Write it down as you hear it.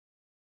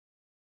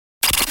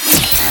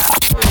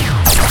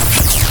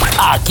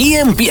Aquí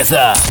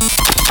empieza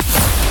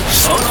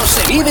Solo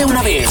se vive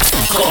una vez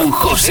con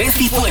José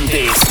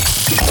Cifuentes.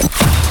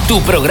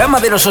 Tu programa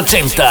de los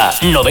 80,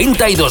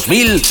 90 y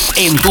 2000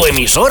 en tu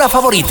emisora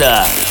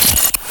favorita.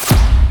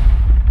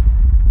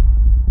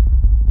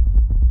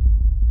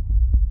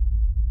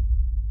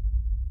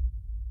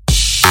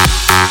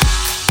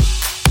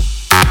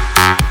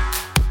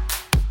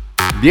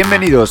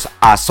 Bienvenidos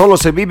a Solo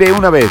se vive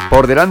una vez,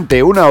 por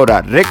delante una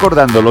hora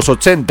recordando los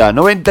 80,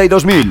 90 y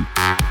 2000.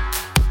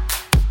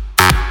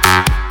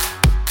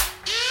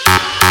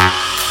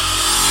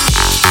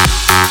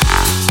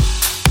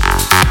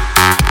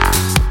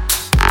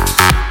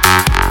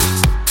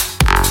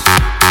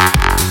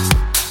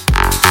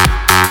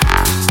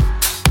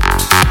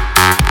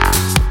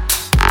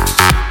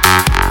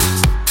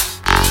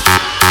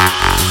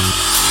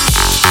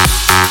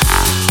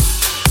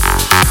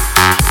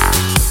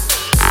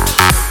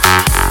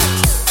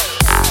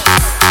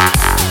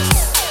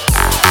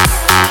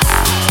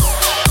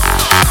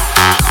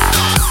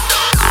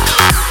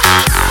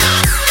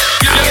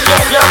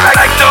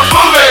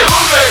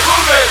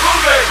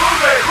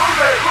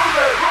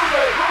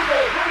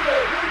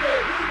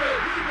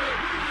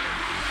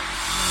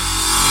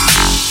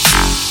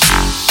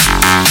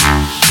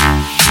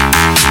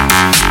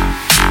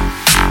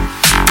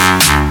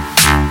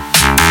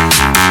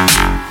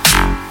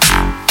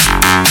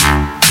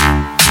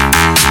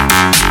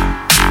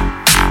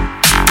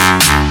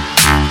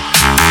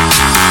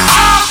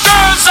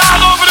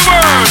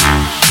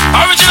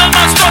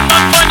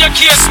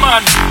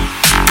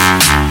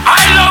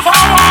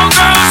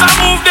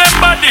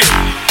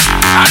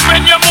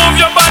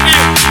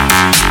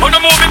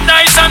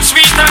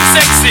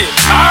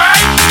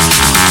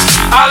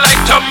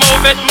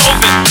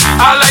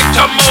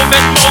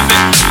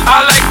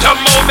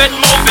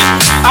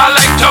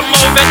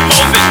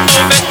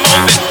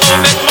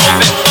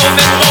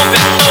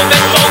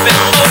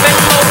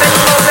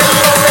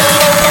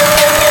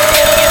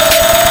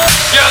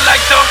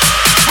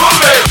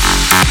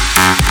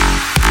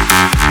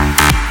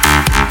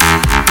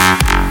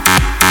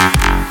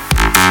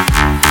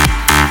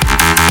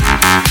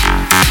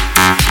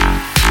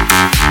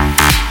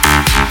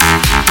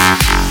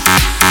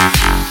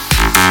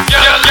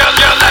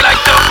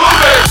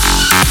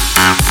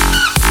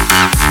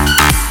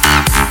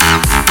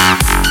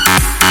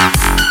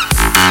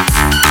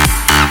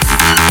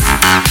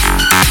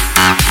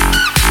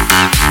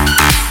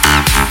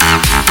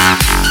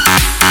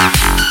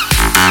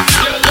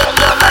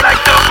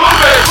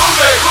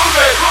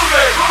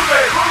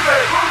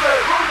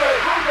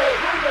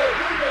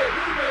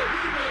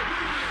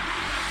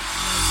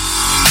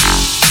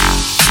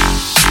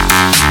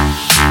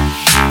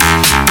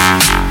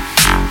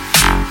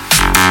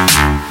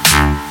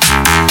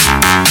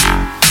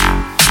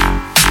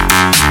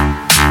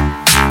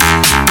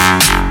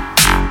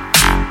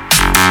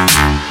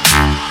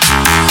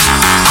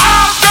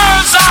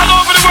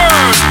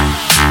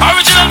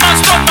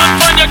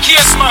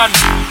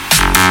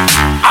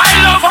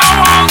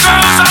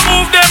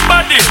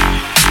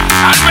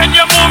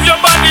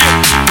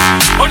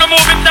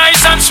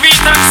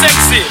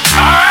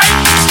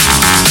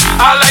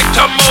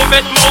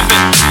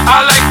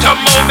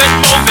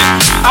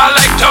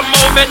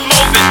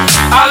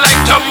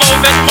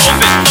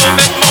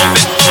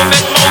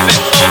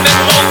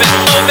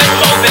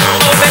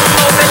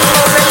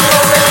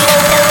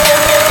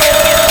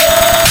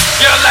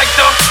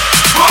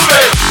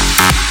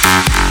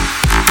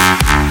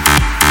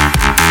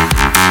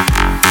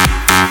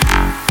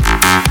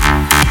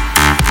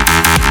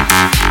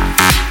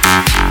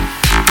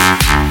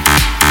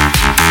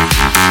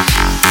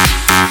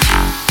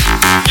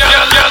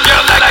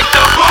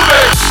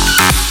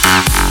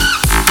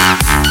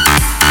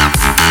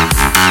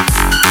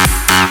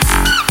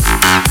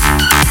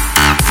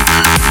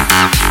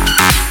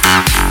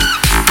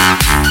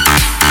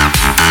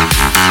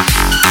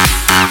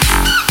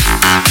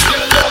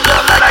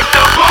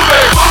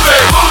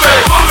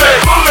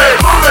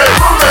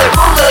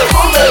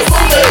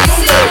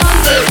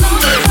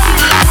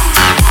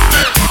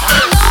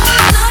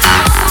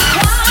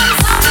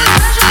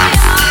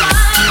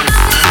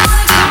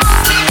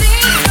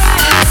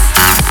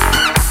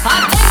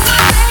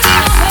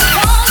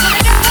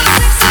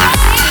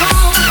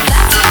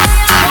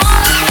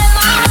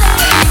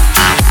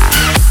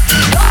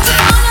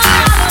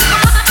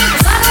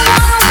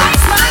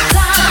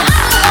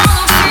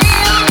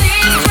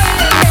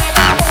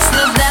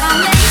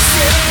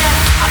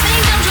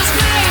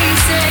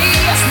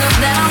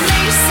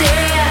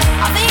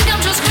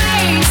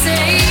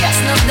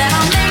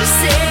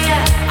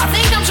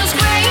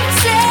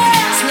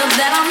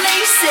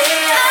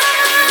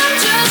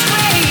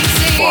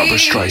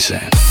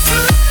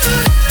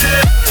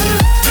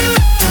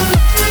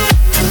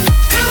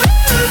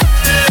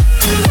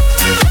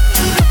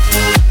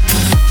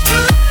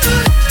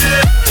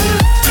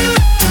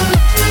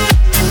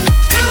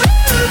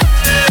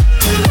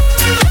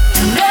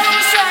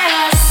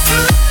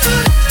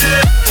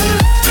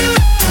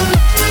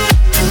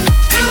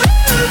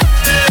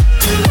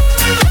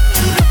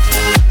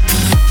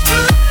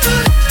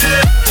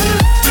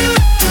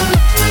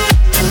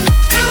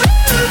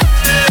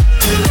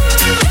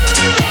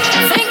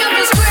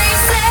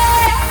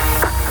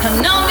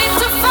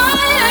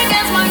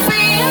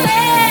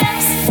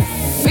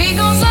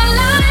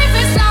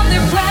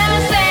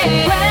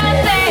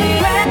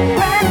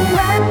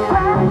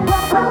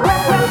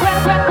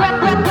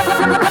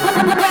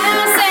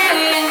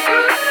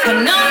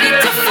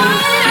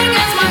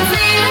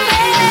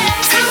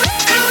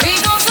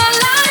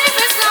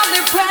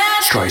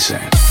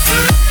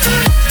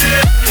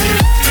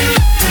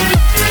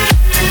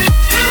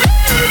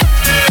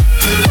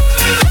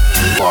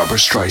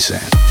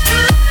 Streisand.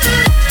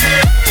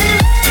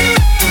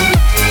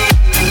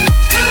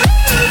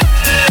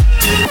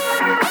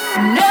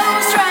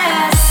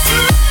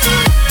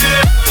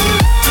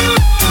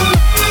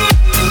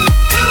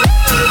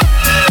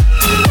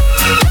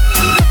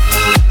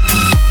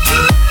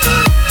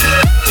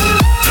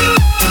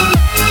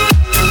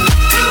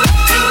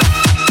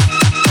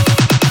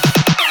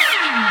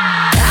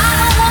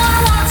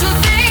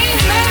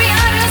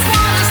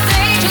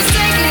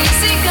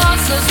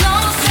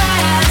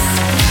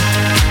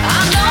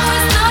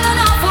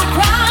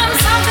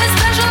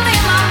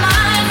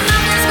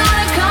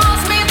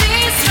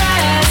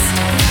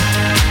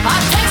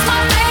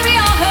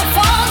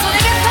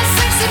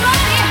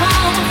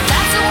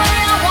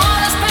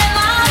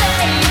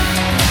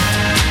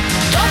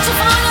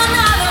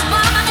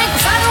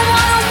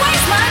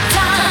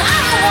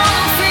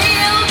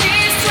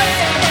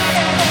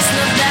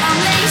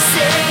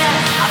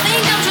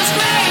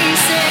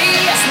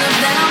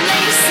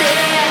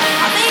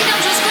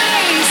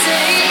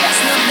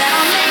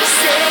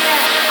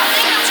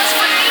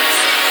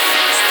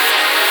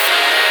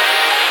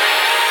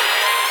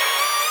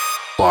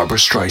 Barbra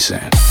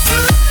Streisand.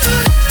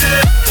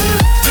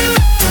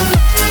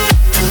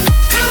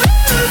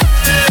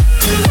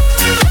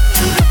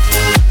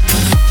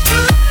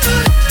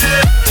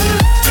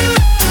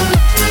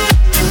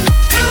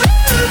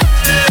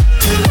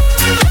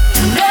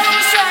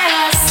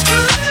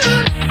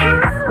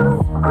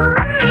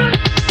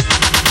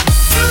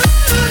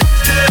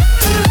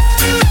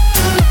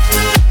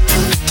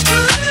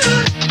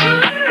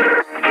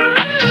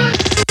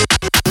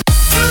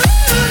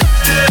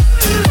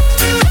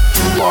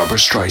 Barbra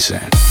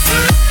Streisand.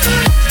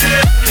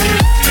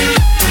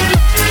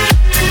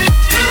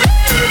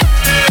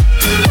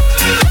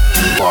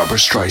 Barbra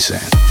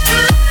Streisand.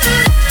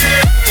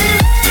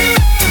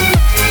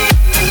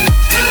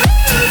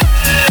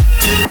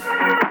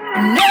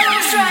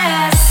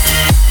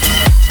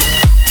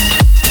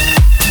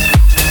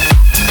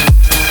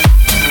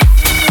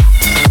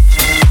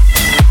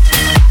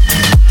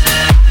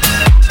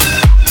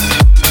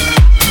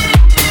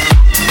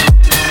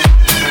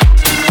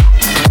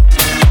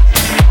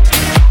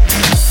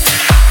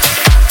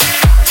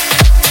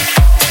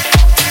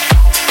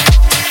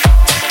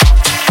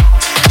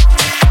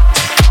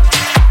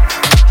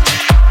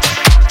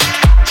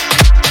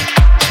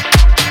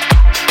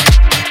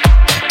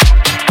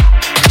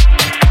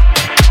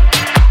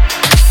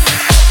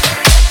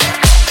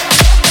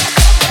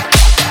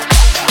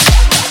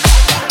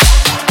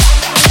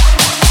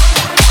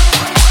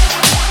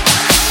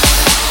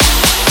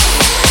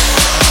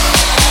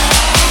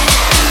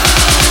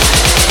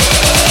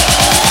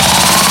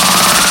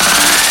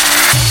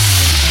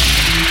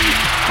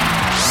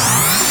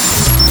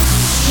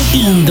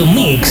 In the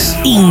mix,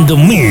 in the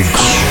mix.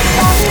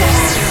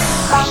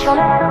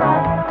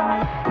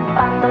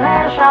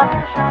 Bandolero shop,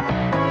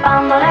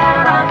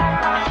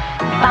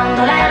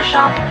 bandolero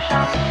shop.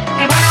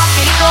 Qué bueno,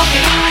 qué rico, qué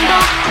lindo,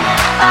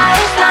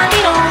 país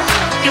latino.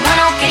 Qué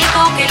bueno, qué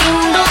rico, qué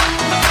lindo,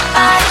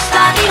 país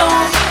latino.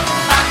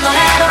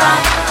 Bandolero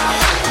rock,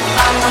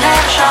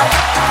 bandolero shop,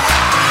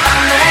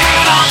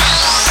 bandolero rock,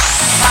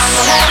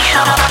 bandolero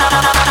shop.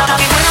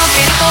 Qué bueno,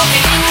 qué rico, qué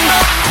lindo,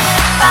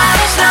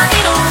 país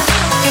latino.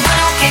 Qué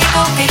bueno, qué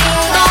rico, qué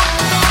lindo,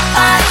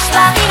 país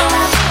latino.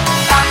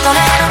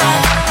 Bandolero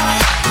rock,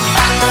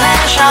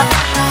 bandolero shop,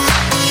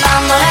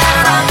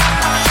 bandolero rock,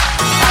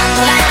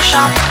 bandolero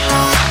shop.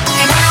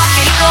 Qué bueno,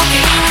 qué rico, qué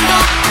lindo,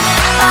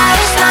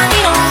 país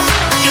latino.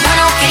 Qué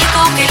bueno, qué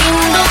rico, qué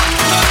lindo,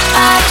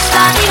 país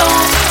latino.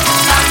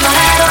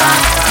 Bandolero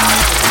rock,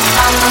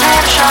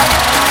 bandolero shop,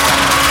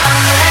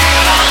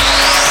 bandolero rock.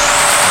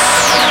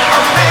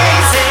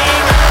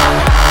 Amazing.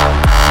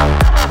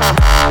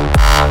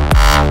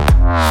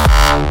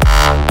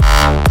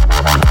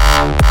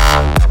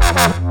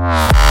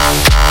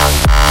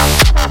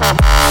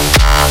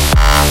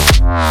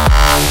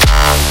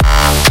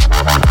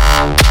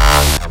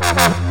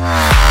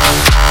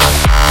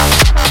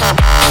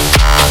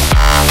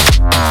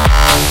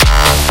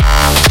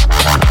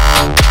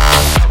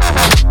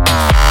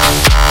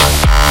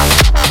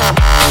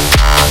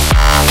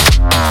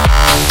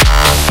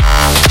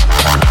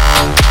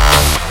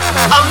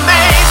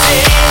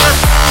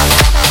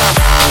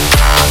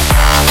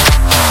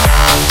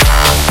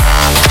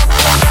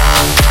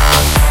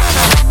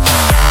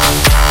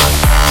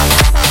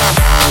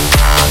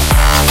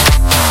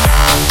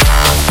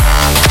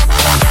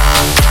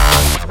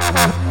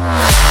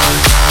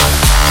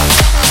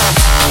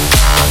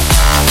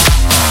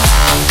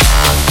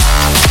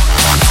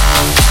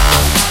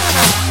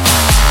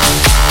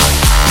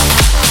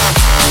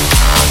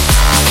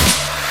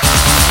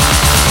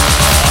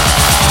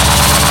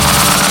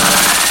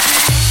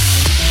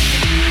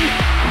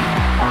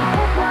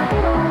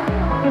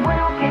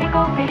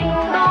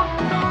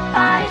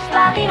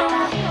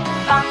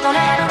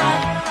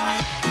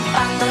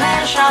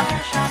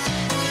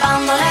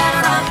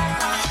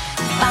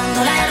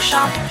 Bandolero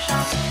shop,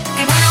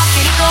 qué bueno, qué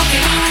rico, qué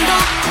lindo,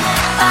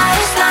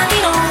 país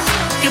latino.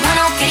 qué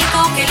bueno, qué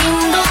rico, qué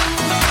lindo.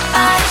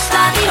 Para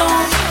estarlo,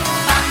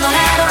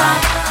 bandolero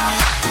rock,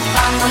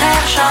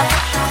 bandolero shop,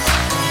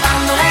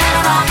 bandolero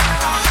rock,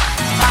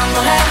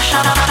 bandolero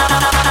shop.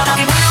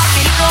 Qué bueno,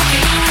 qué rico, qué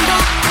lindo.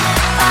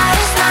 Para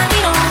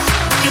estarlo,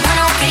 qué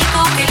bueno, qué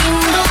rico, qué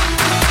lindo.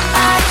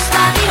 Para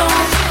estarlo,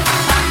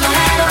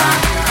 bandolero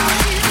rock,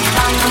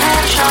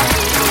 bandolero shop,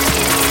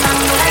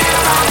 bandolero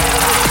rock,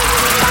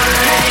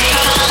 bandolero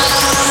shop.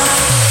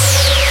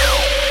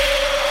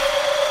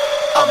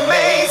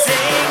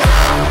 Amazing.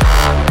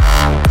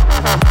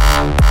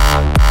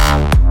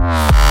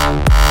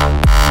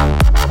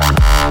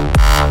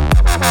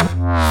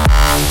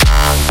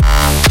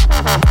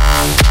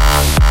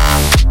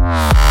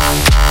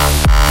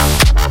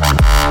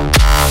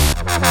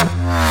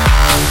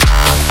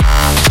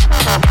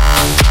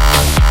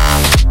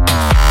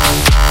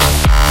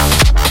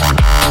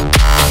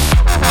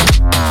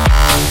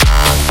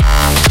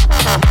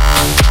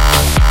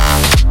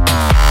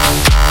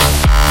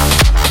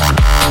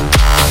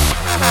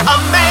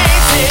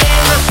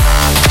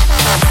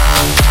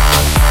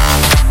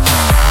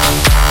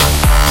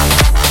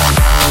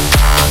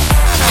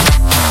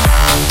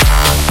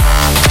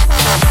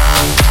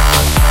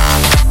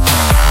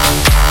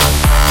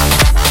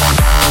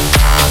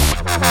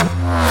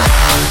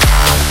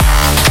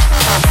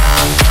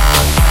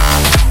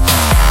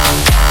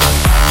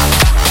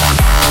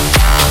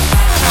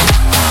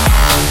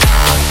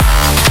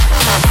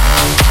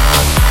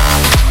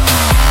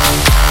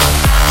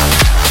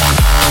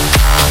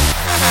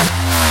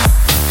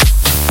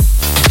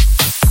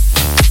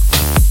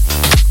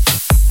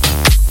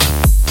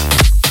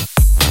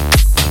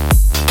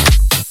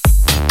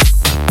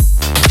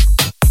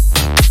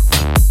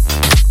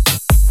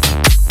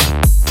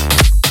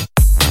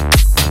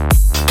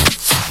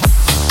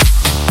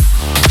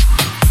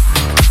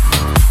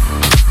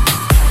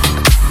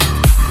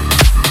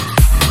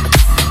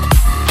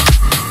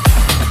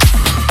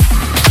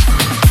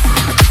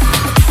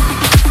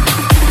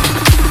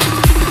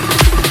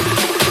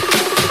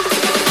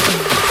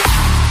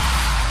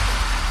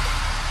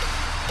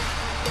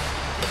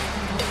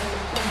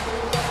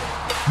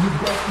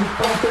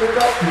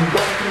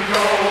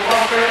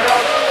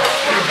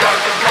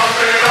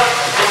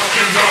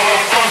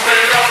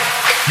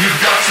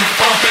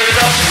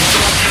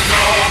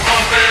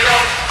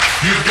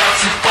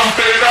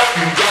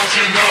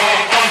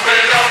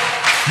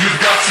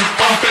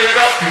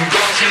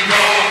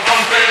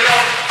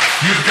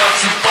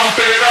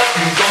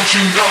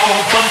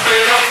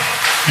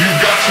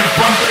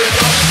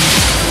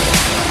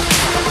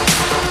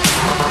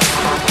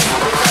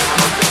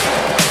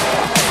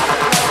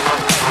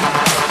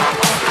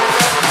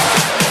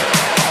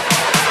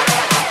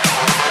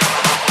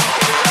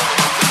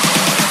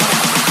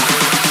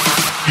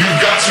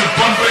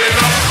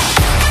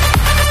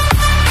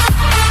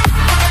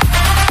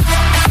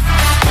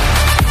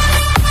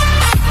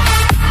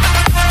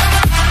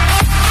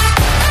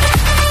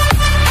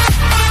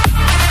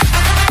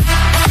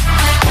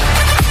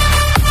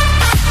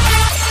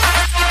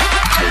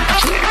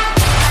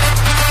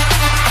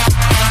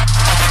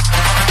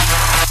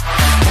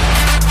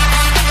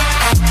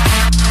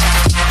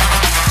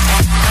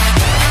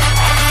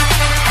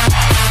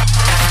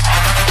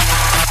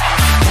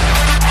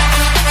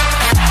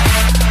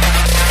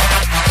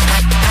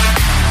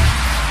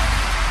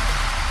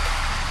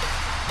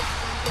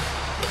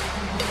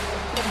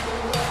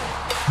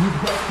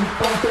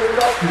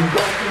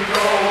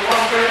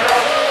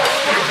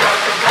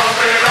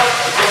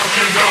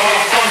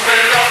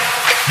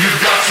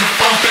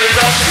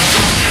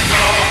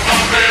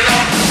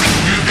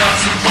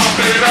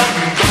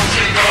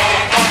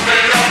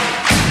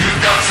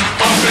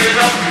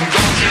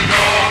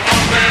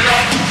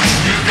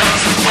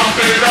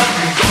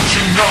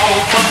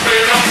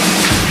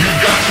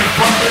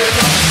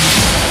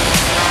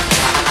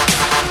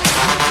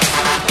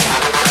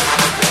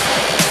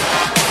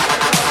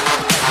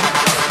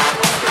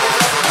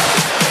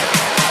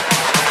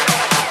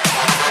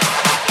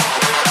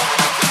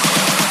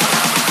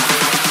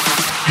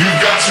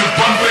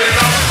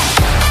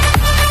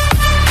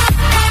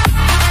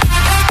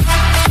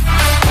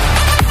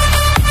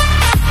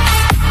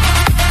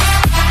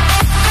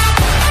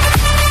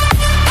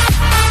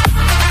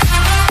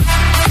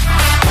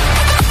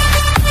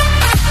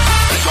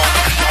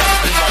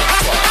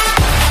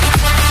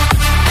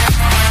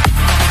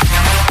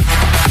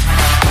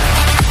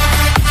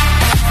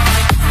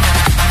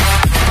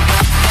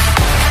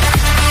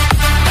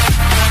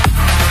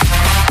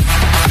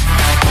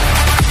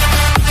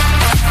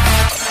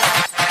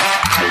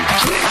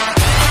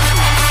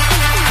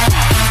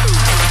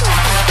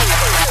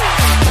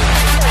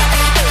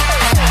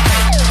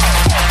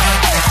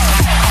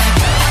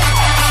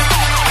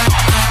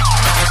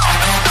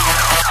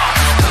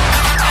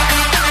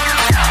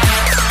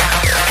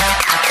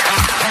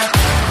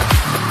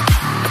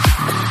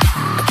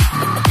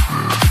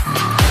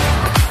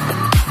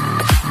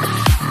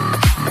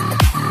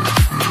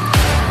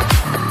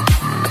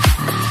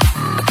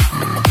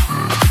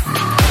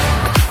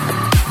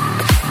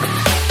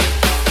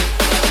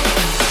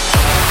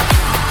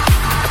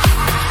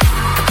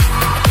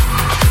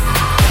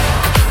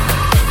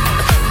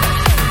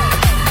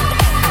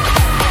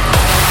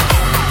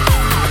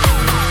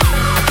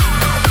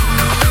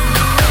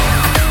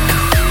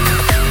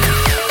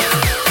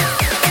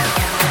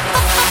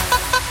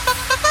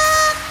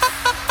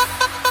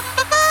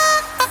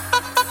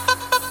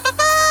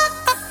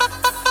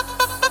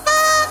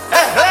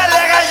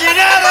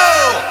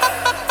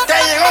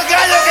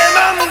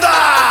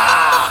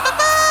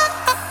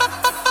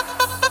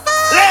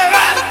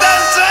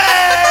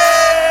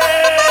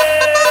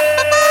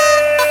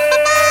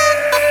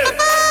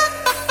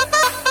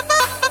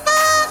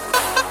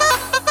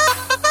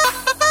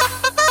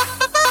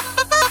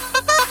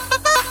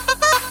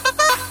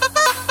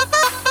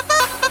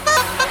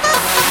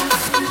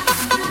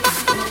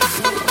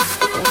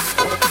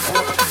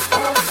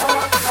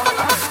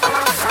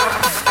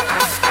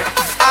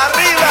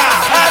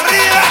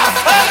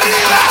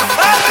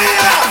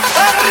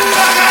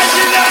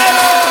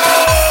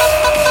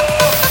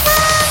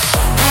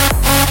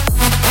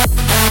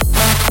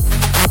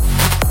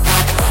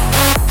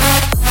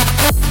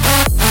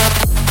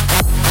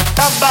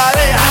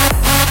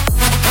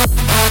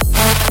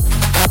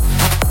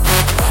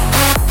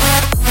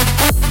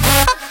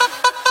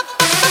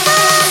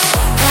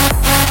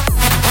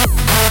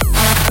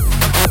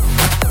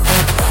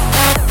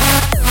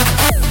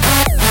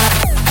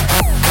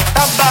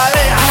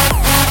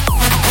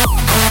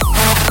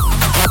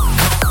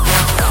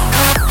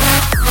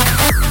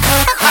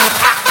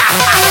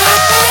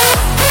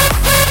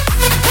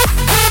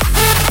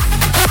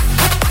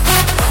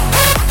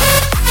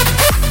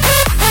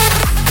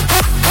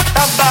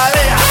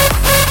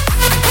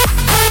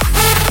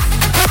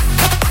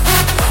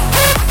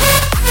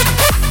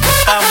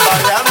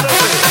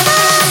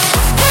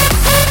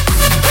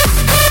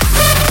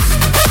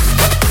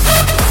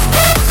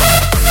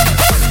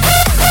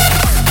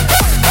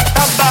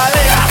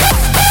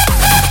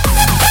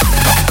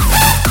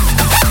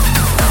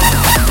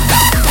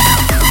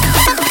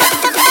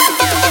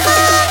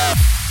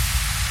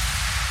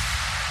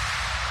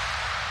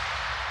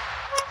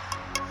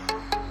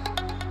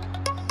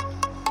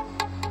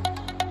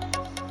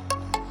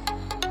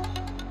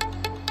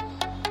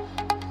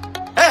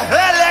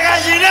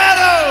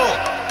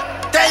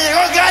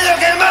 radio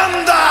que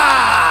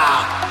manda.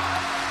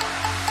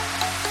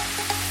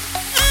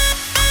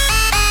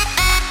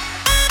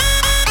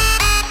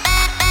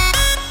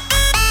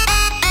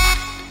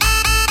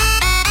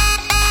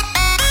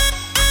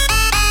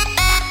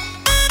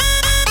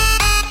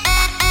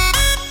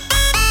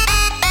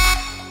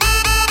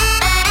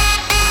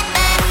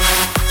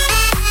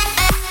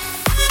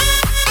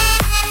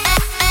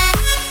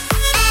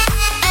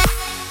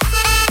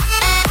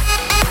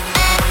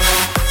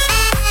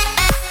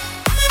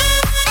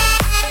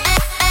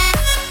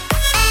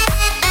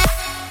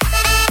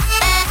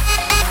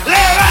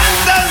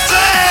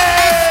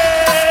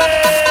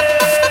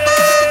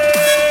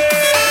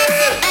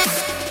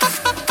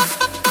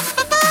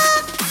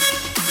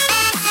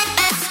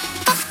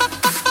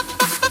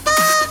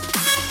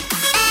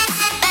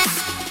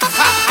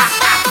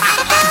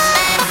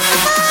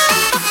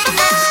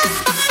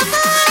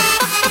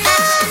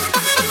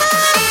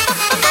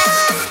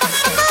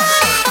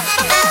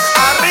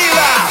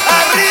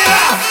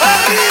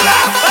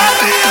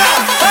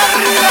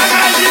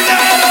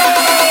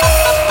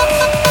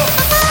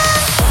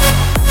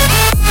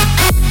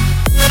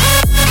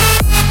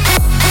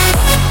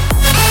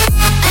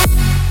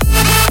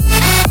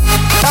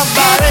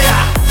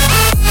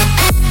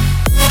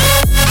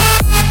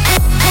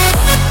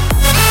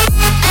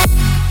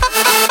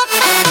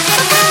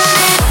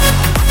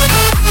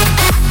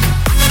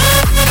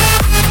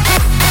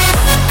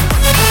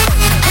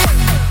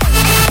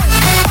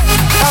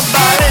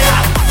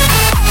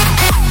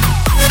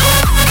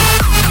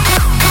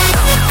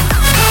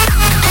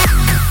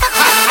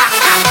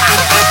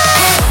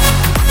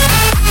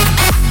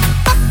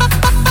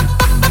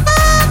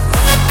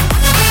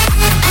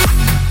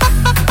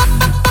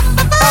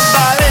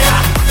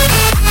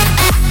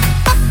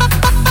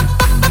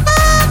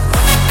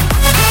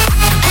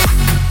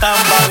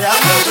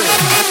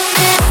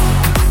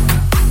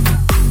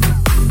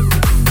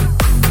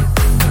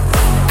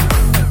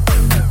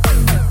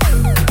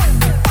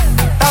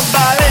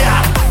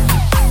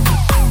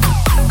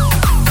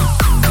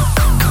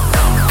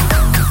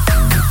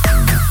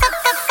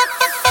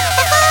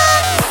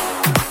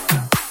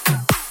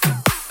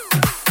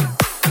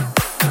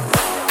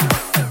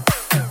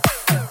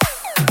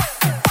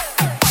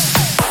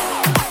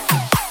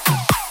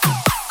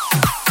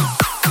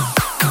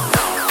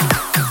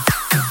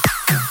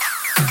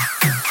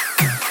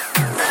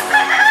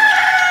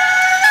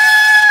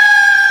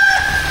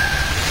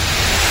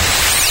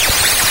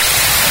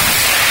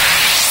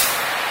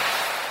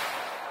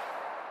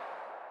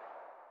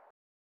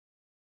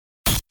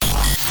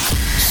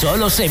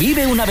 Solo se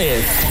vive una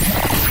vez.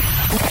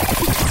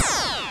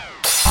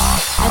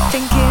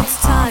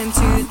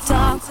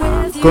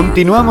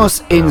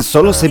 Continuamos en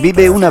Solo se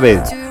vive una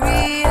vez.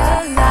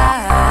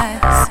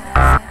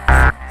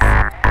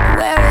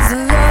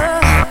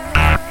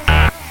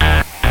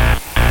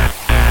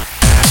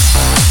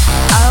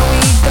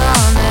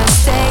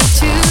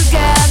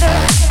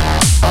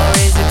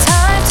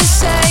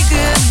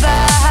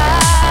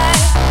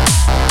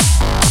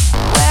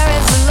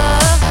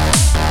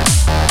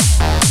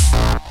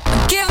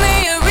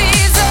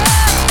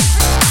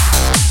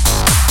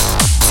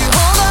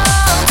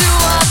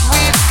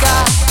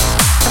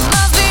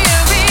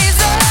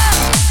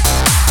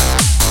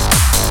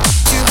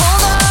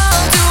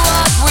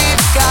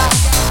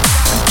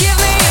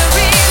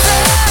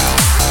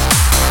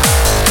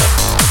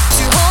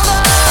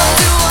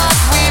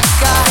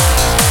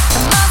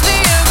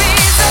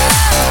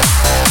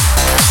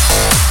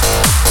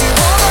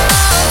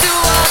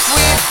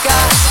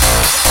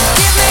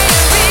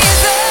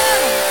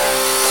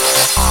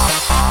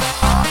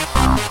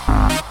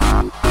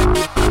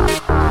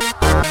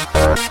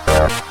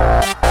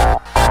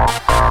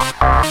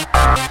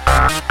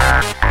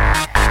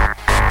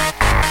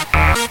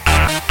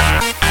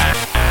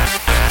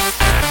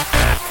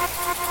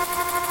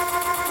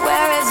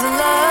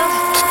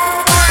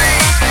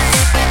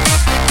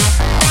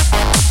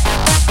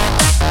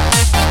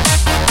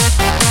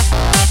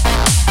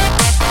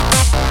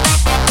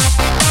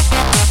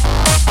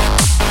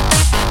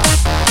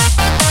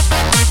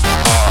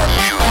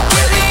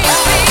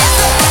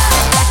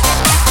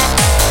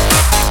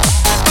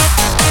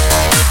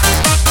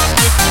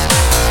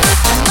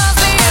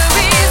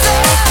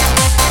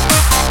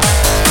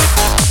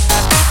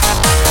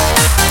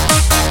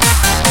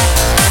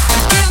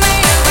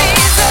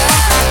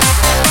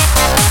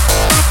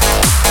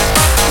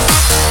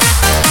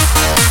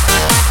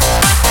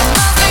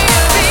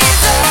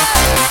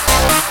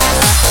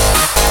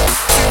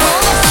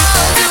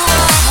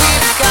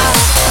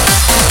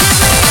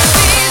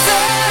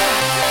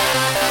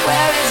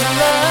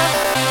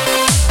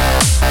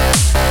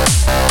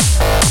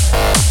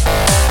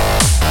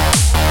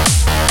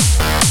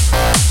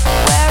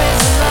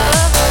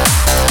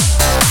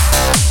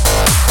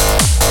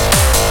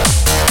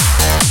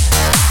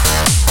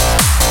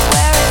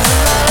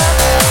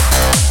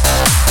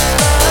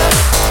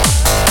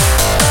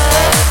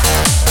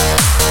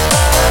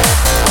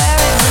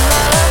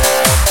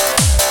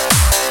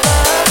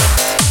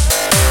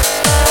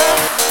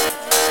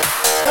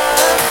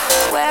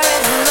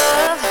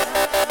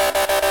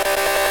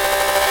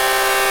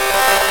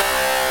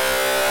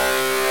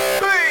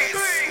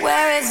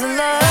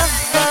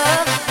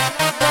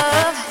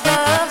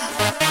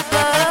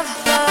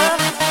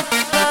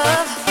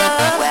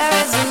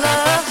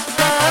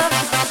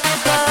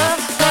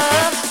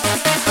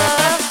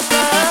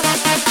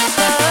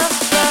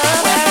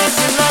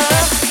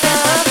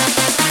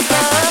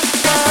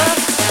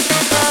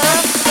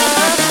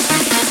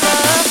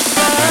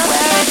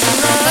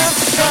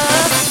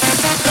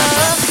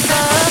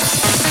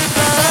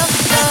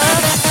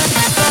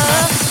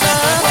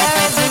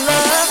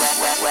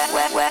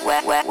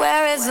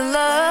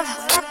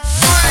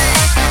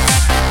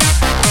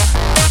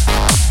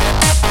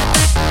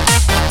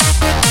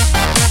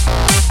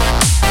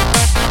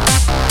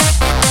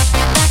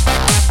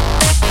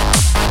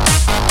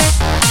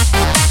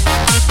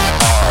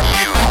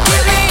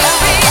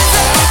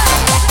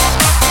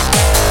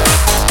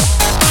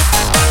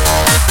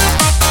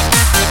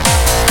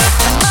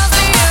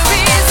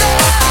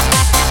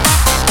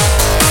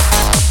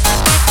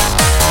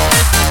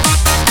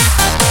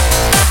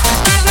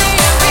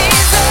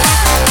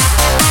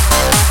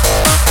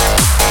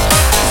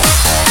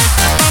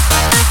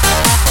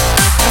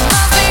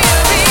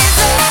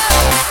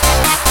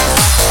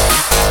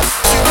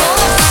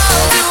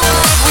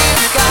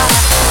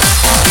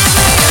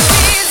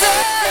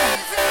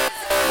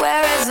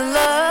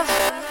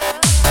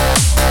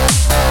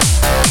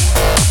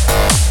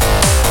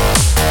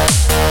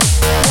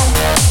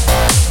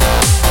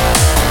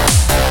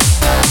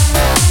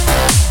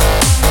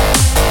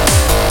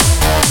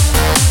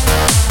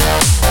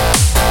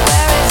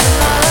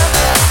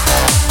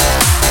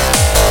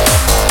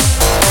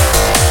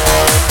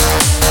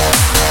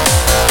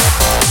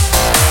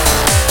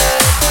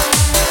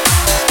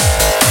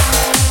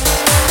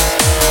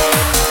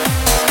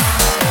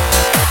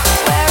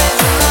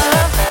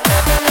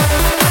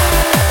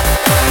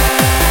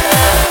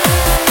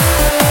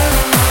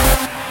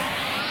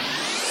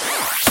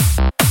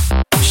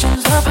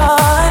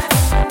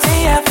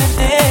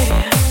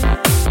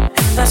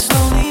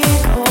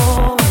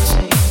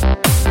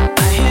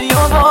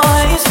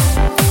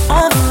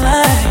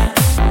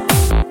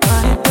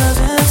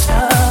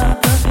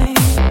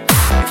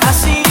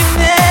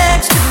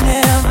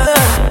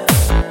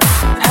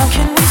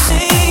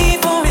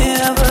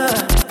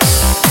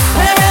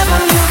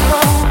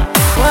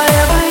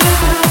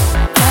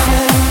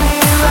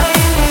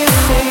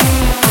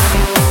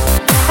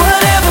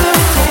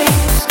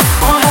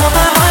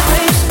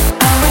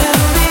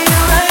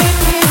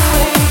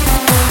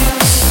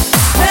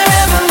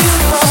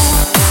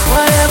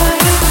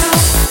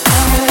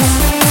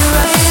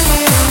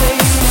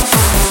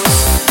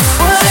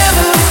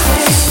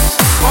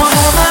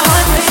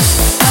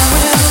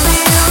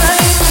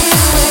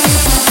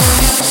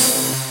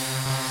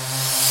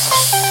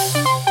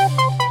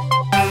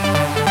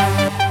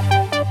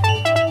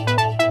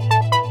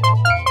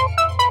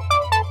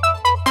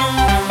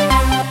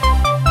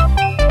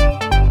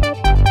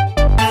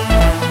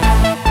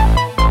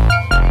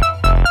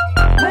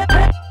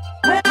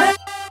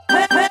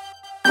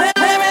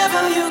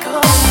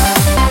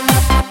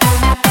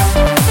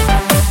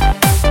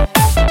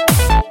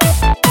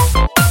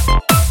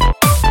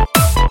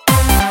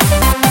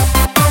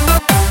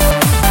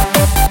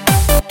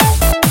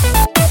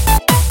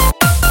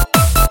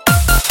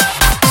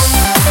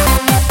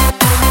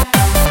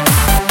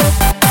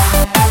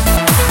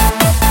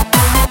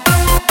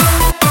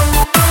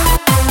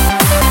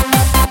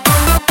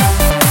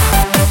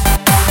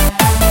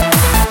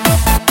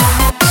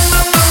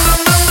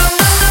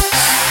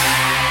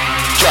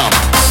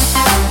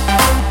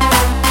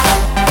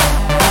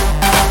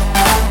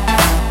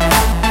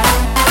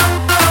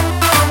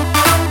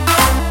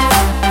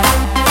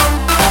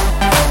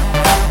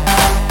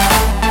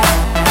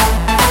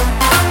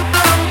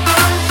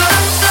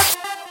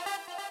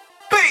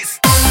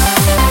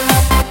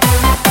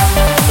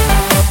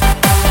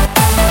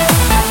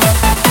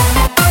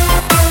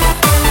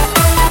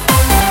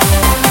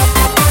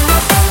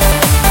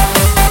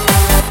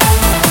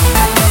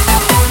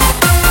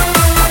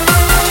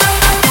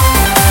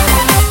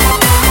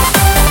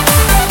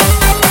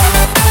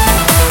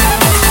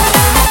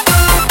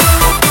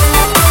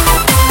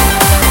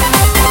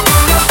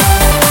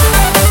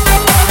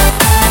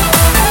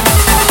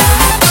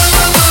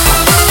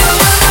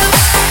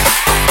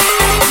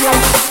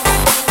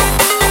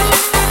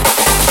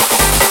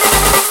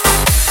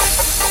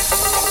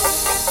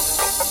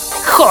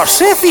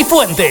 José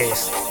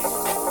Cifuentes.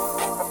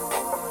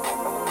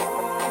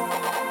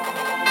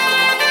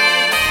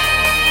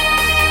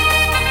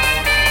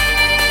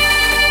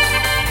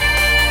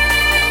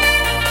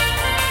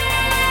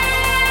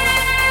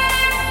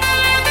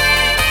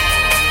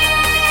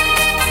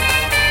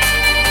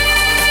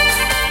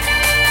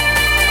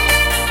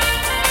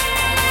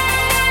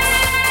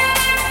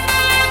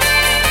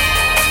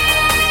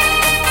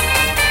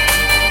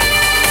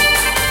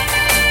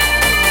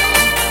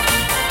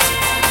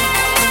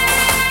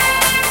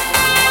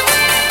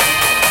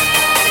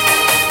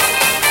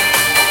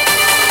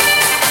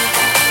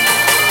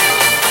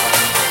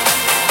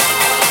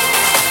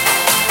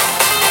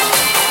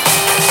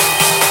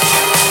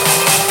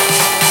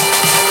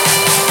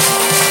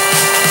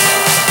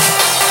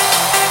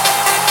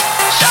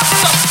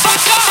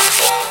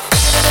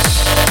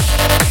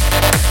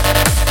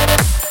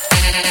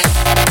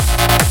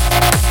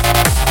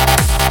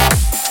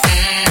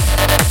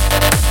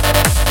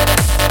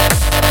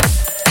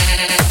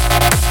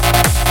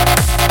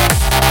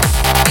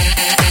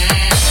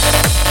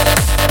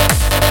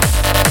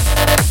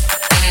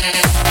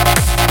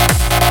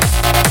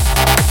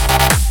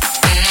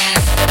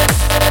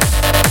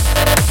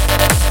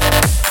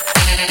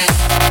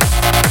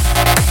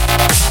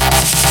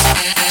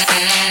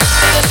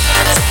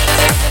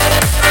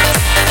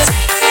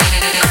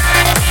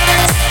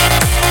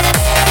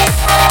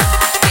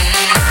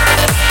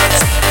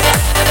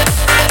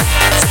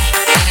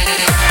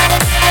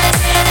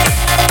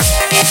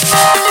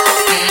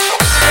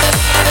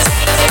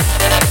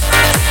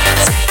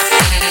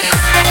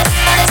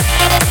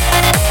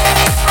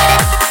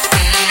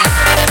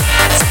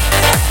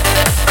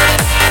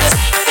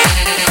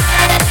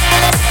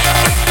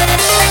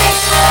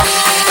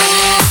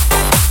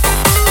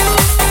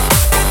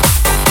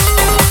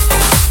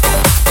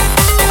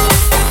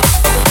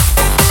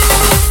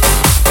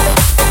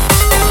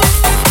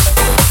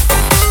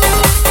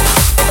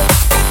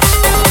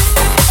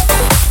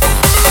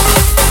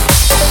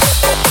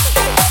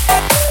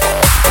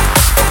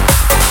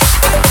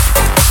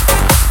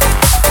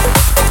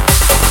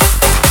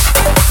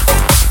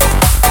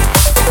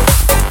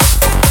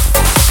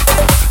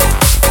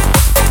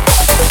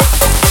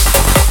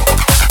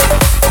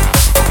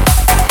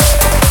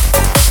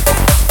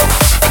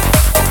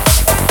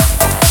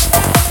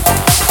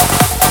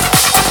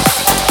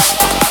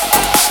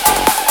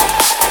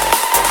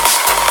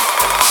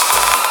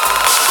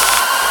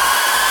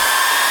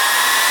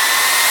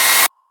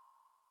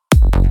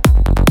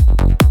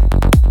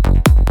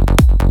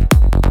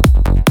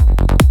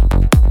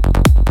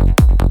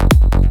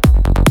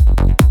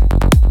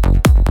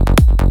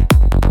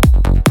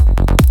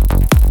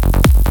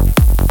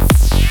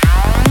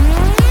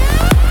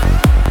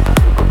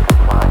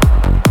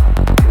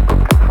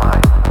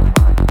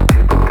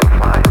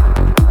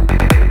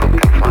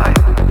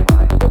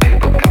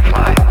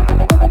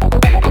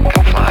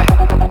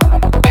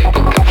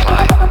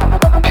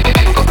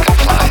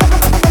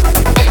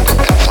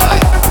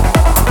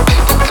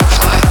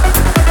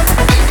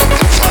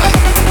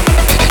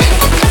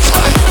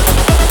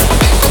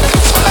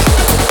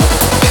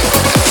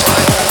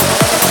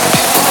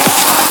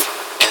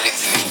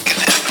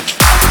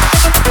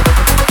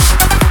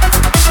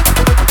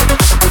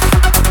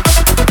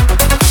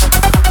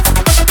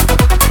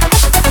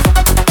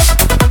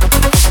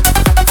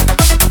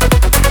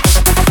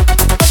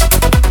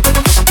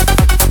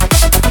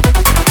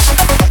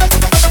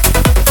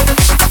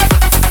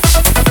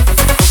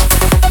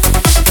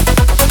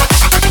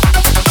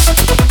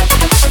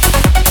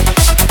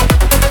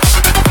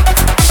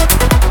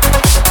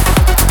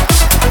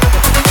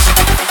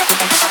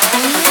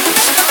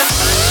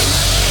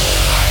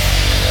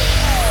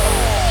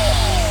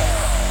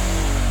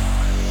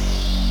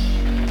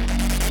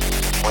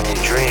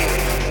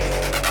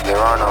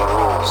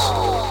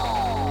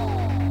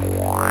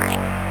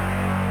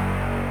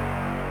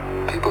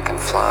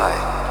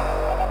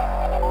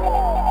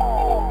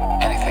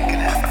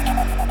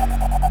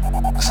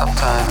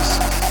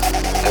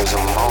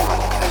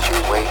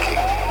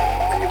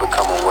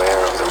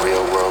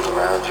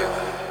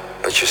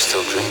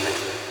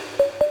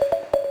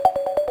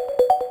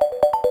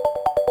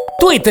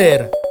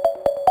 Twitter,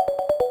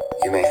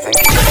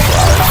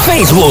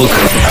 Facebook,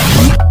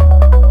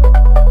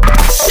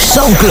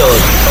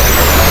 SoundCloud,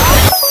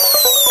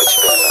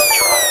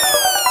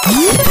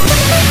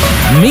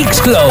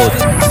 Mixcloud,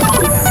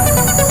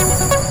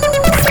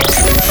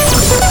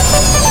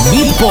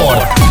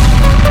 Beatport.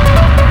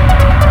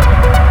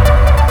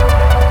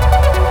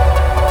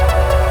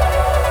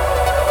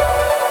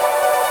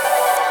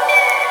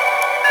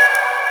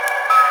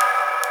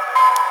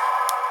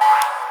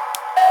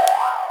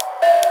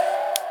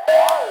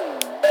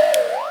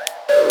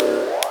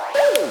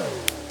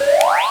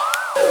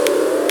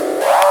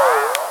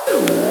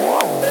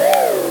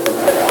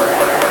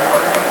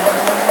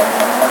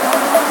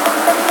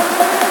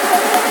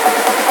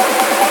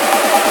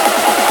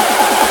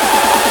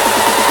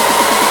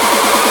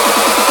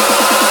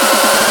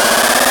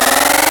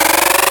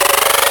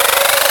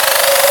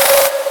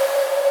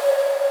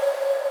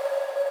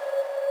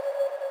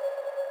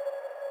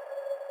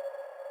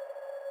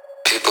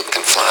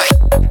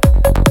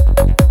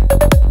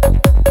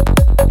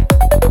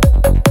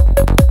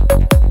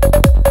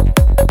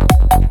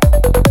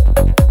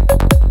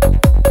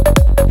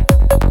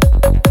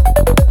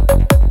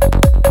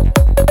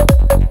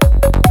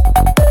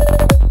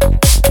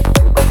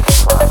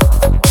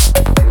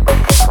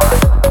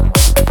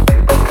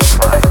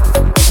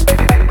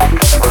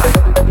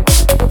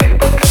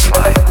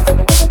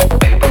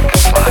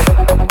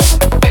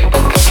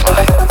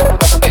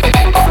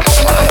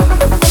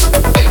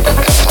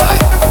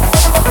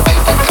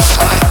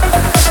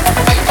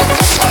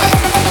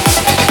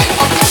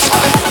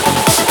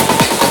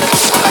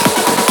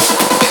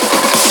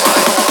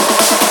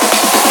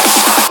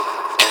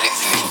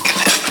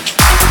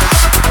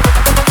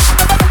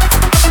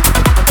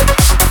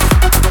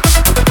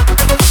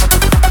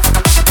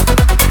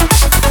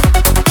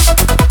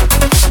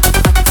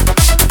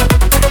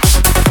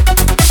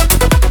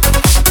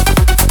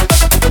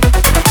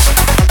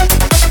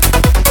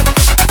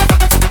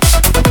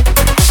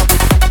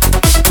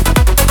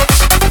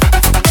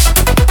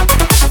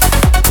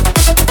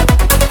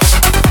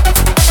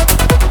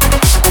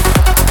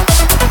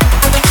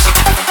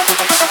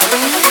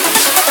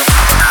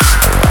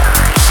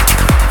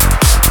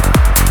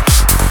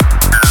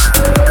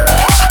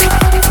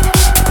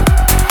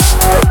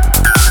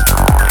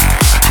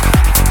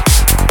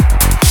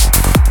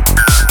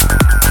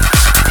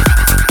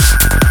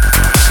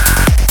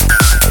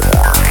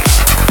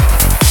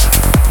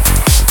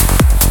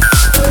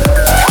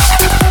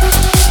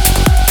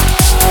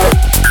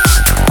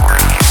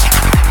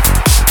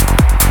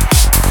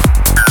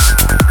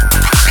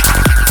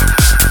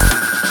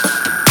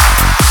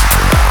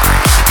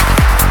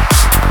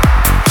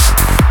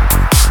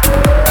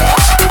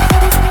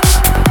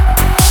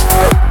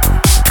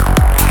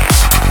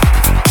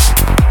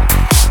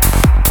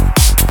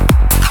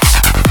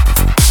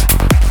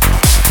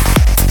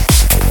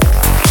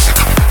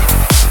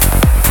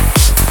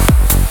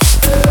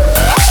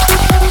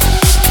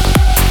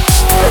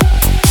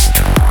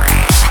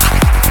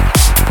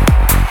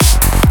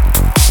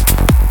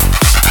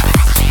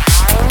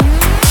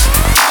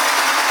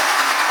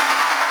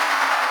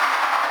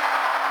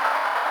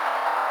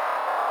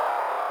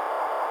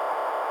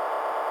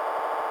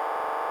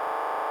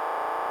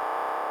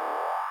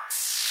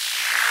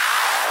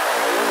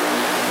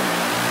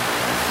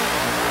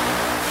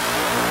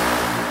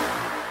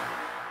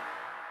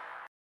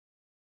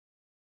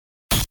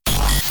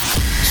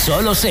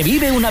 Solo se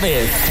vive una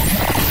vez.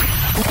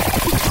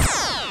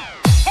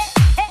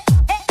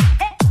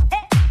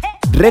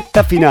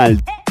 Recta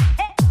final.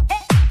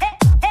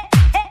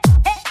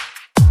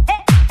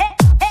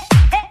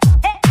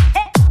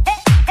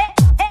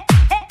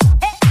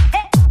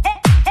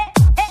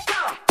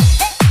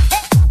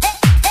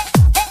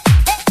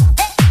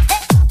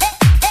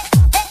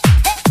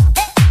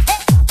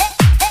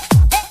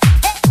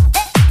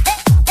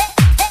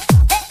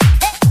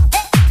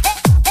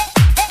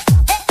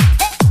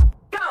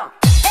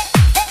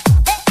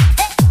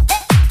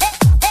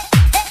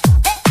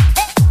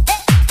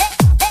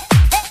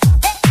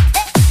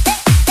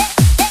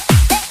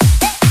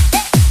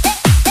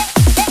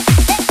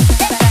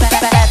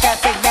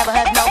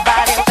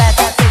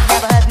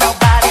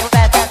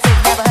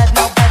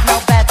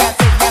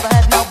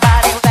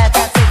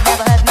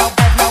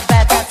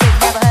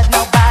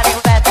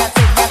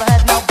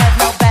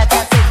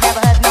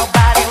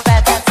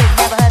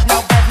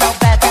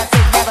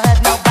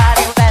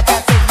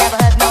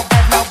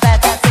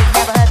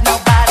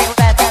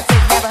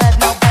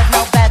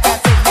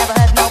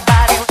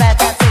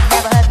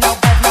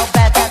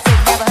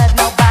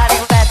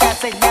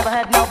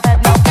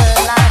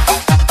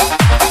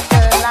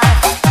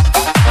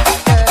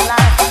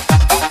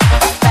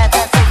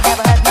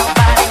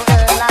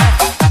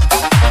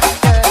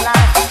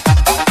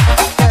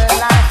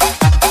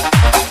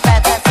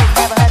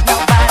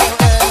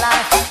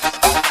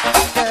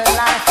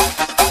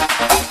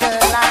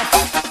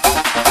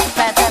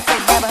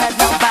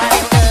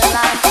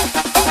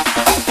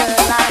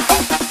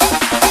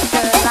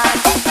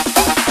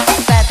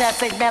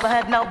 Never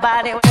had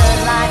nobody with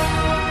good life.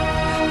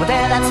 Well,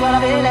 there, that's what I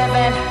believe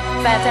in.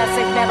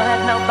 Fantastic, never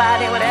had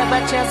nobody with ever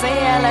chance of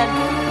yelling.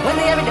 When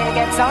the everyday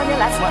gets on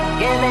your last one,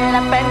 give it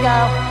up and go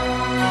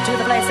to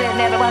the place in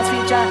everyone's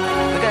future.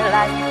 The good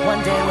life, one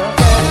day we'll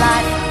good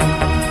life.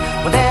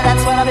 Well, there,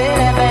 that's what I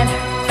believe in.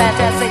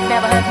 Fantastic,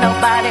 never had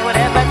nobody with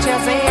ever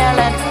chance of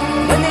yelling.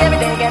 When the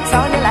everyday gets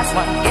on your last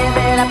one, give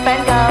it up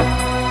and go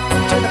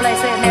to the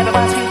place in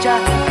everyone's future.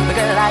 The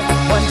good life,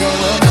 one day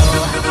we'll know.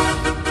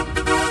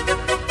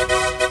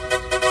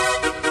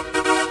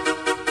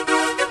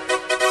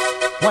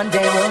 One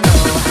day we'll know.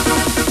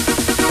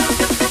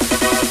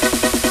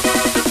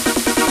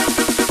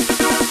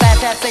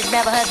 Fantastic,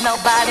 never had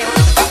nobody.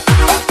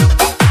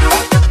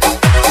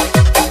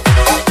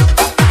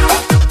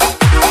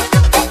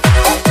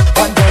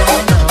 One day we'll know. One day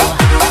we'll know.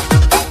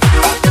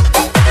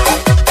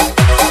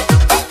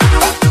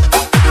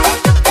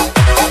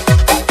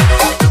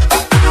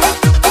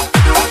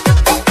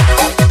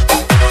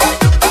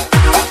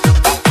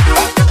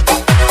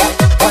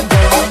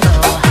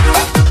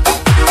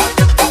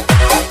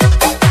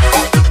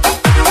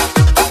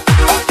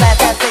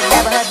 Fantastic,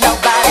 never had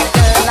nobody.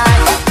 Good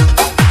life.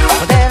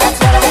 Well, there, that's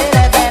what I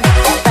believe in.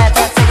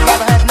 Fantastic,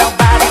 never had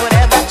nobody.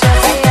 Whatever chance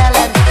of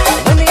yelling.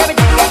 When the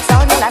everyday gets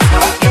on your last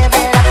one, give it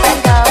up and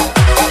go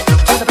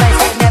to the place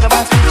in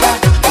everyone's future.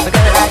 The good life, one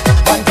day we'll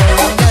good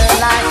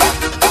life. Well,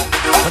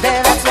 there,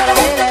 that's what I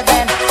believe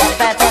in. Fantastic, never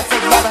had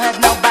nobody.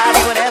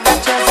 Whatever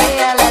chance of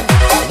yelling.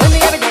 When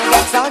the everyday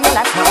gets on your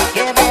last one,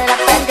 give it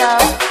up and go to the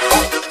place in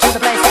everyone's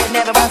future.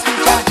 The good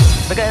life,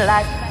 one day we'll fantastic,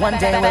 never had nobody. Fantastic,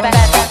 never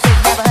had no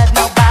fantastic, never had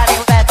nobody.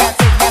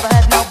 Fantastic, never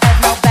had no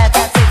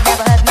fantastic,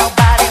 never had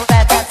nobody.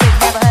 Fantastic,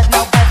 never had no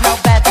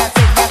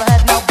fantastic, never had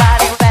nobody.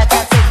 Fantastic, never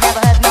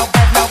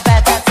had no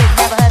fantastic,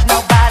 never had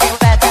nobody.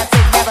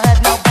 Fantastic, never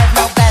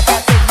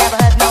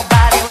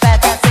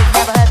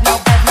had no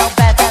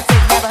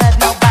fantastic, never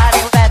had nobody.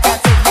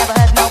 Fantastic, never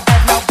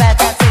had no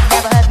fantastic,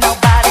 never had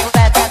nobody.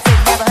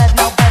 Fantastic, never had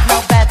no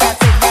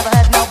fantastic, never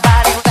had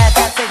nobody.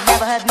 Fantastic,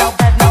 never had no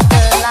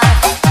good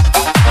life.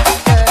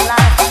 Good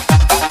life.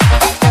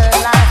 Good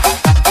life.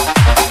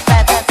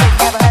 Fantastic,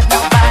 never had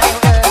nobody.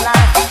 Good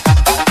life.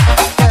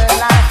 Good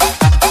life.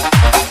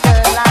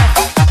 Good life.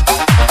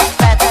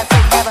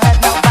 Fantastic, never had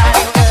nobody.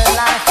 Good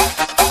life.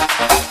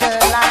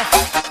 Good life.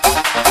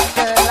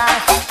 Good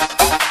life.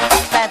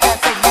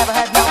 Fantastic, never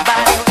had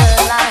nobody.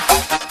 Good life.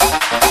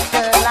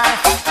 Good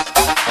life.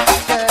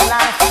 Good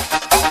life.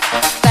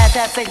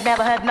 Fantastic,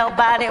 never had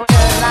nobody.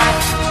 Good life.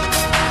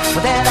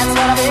 Well, there, that's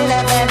what I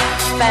believe in.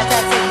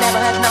 Fantastic, never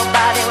had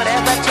nobody.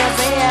 Whatever chance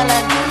of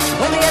yelling.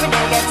 When the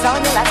everyday gets on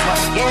your last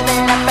one, give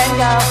it up and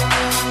go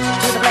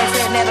to the place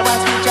in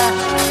everyone's future.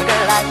 The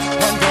good life,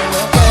 one day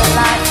we'll good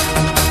life.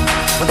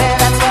 Well, there,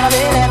 that's what I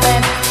believe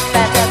in.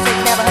 Fantastic,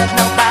 never had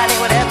nobody.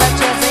 Whatever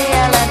chance of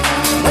yelling.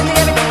 When the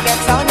everyday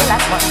gets on your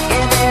last one,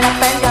 give it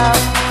up and go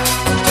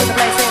to the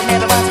place in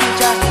everyone's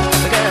future.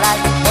 The good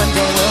life, one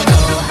day we'll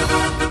know.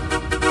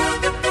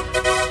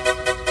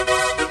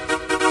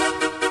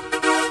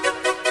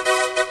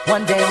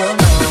 One day we'll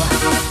know.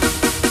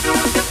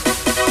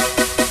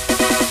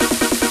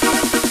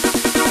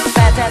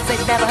 Fantastic,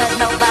 never had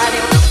nobody.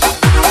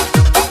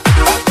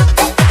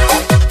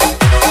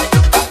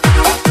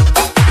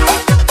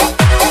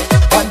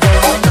 One day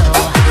we'll know.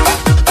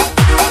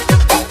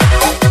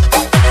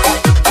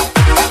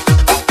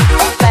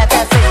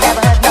 Fantastic,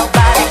 never had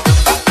nobody.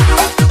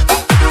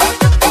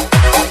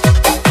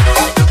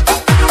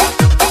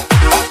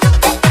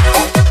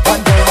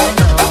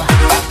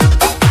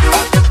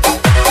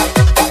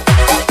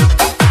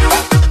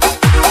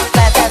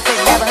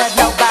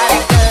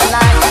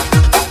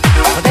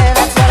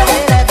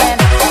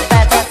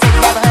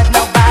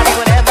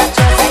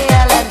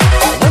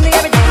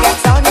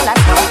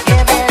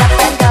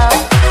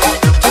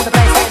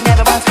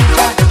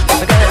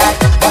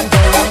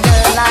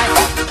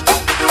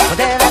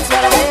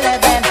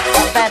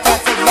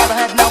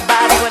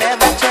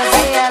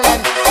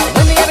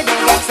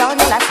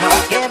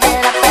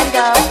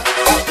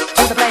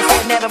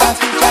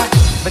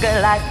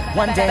 good life.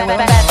 One day we'll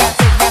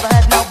fantastic, never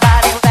hurt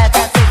nobody.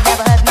 Fantastic,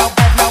 never hurt no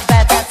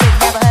fantastic,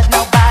 never hurt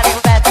nobody.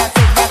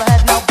 Fantastic, never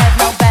hurt no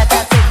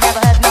fantastic,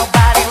 never hurt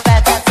nobody.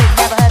 Fantastic,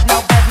 never hurt no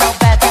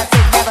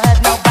fantastic, never hurt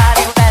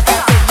nobody.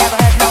 Fantastic, never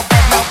hurt no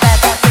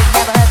fantastic,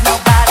 never hurt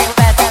nobody.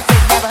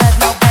 Fantastic, never hurt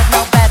no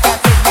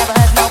fantastic, never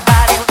hurt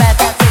nobody.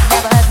 Fantastic,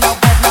 never hurt no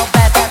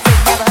fantastic,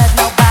 never hurt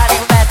nobody.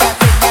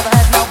 Fantastic, never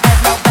hurt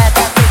no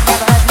fantastic,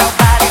 never hurt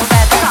nobody.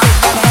 Fantastic,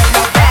 never hurt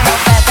no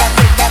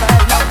fantastic, never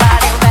hurt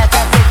nobody.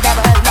 Fantastic,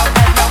 never hurt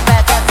no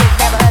fantastic,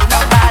 never hurt nobody.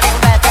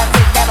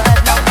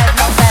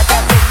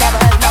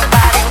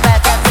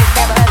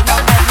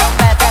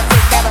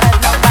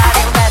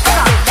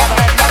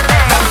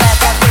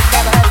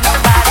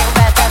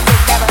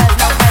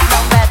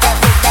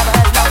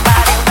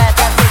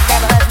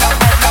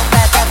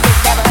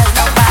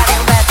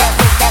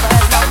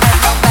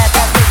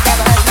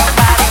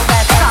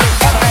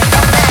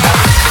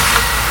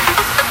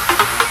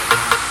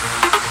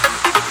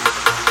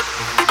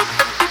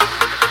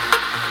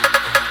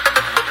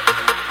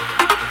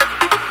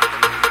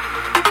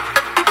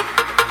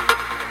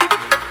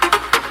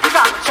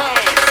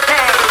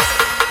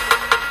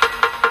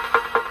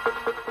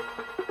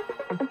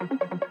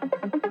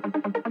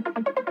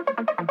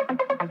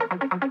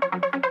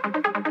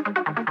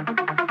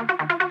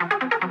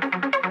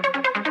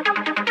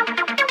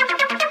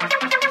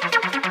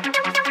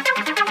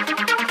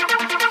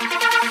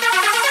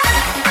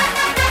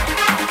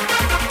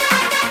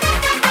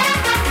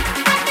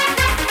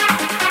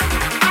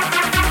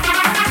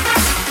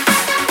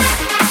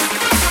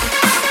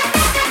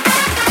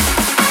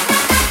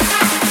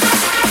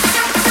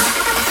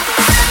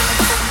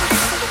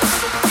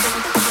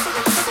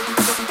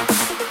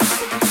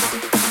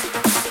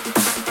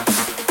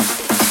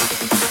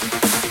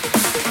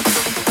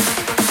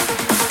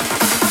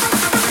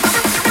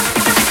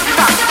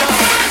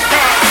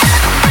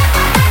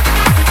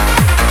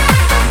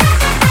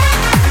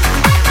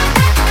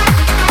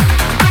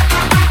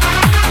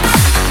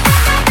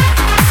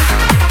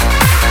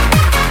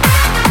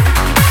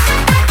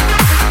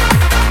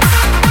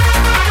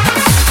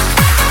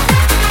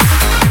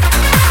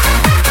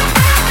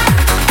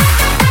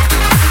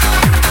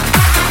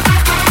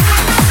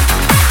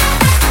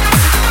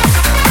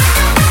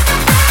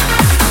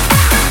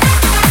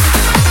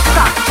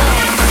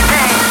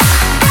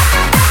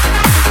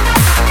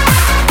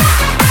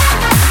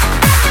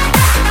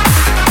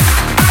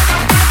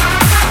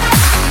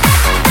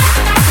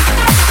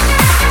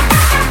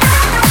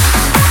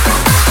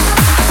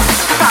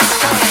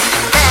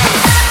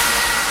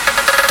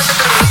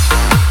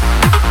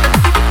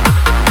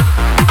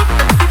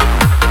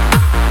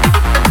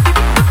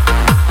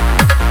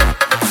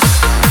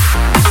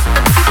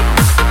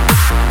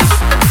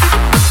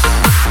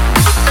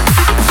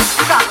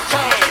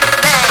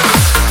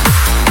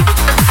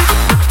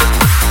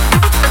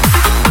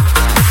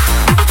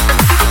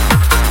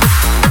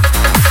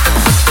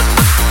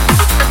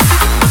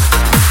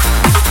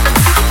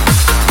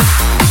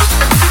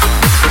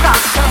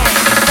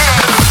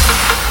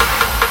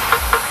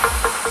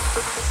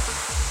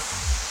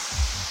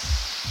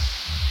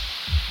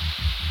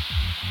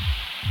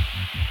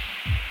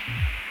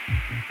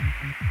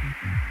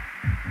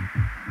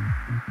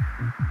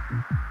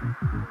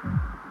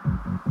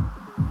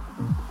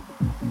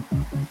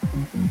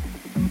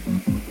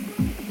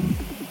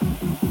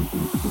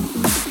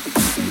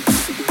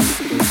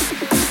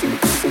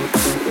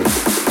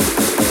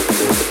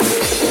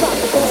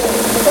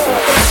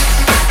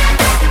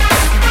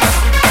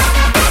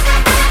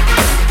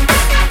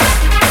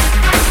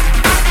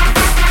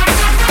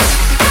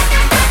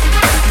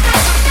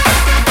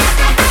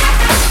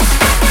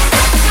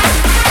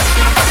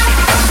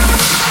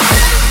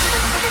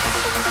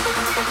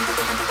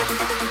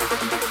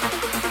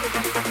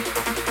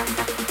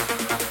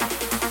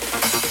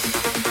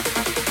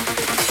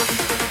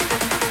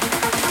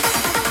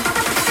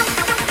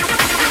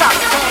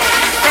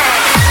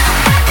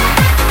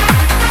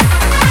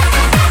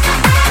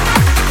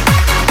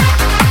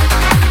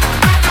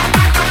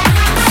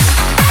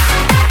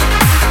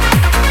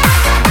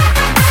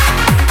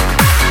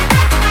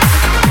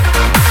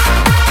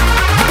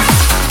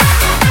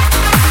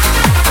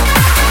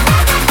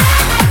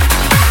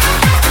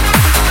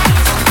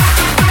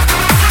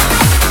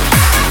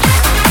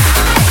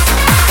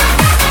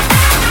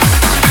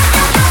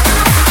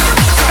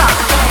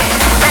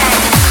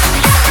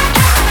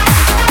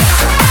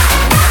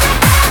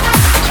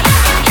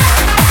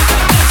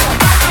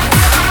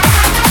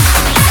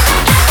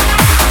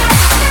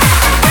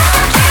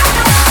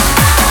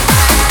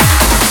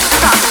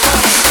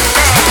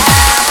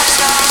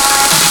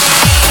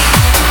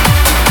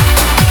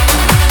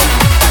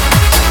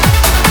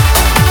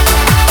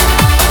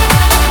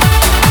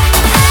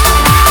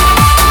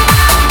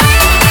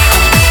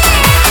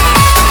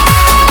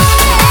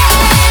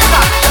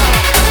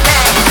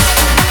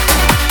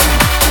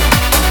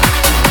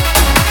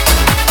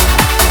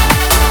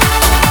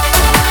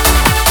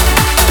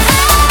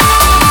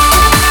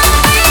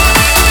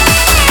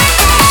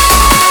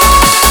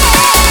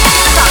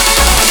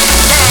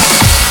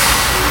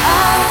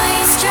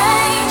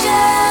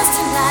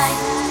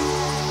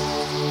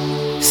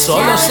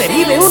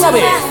 vive una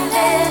vez.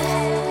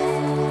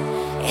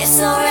 It's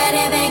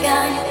already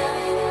begun.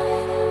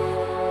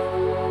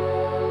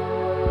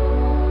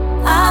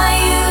 Are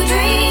you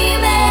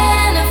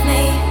dreaming of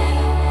me?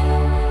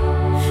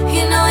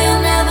 You know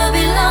you'll never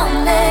be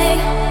lonely.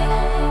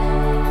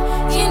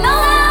 You know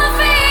how I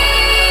feel.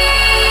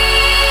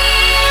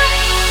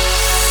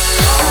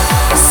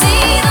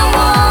 See the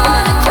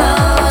water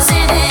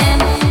closing in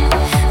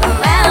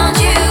around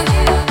you.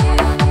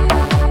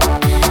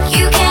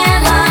 You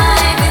can't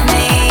hide with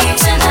me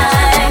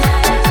tonight.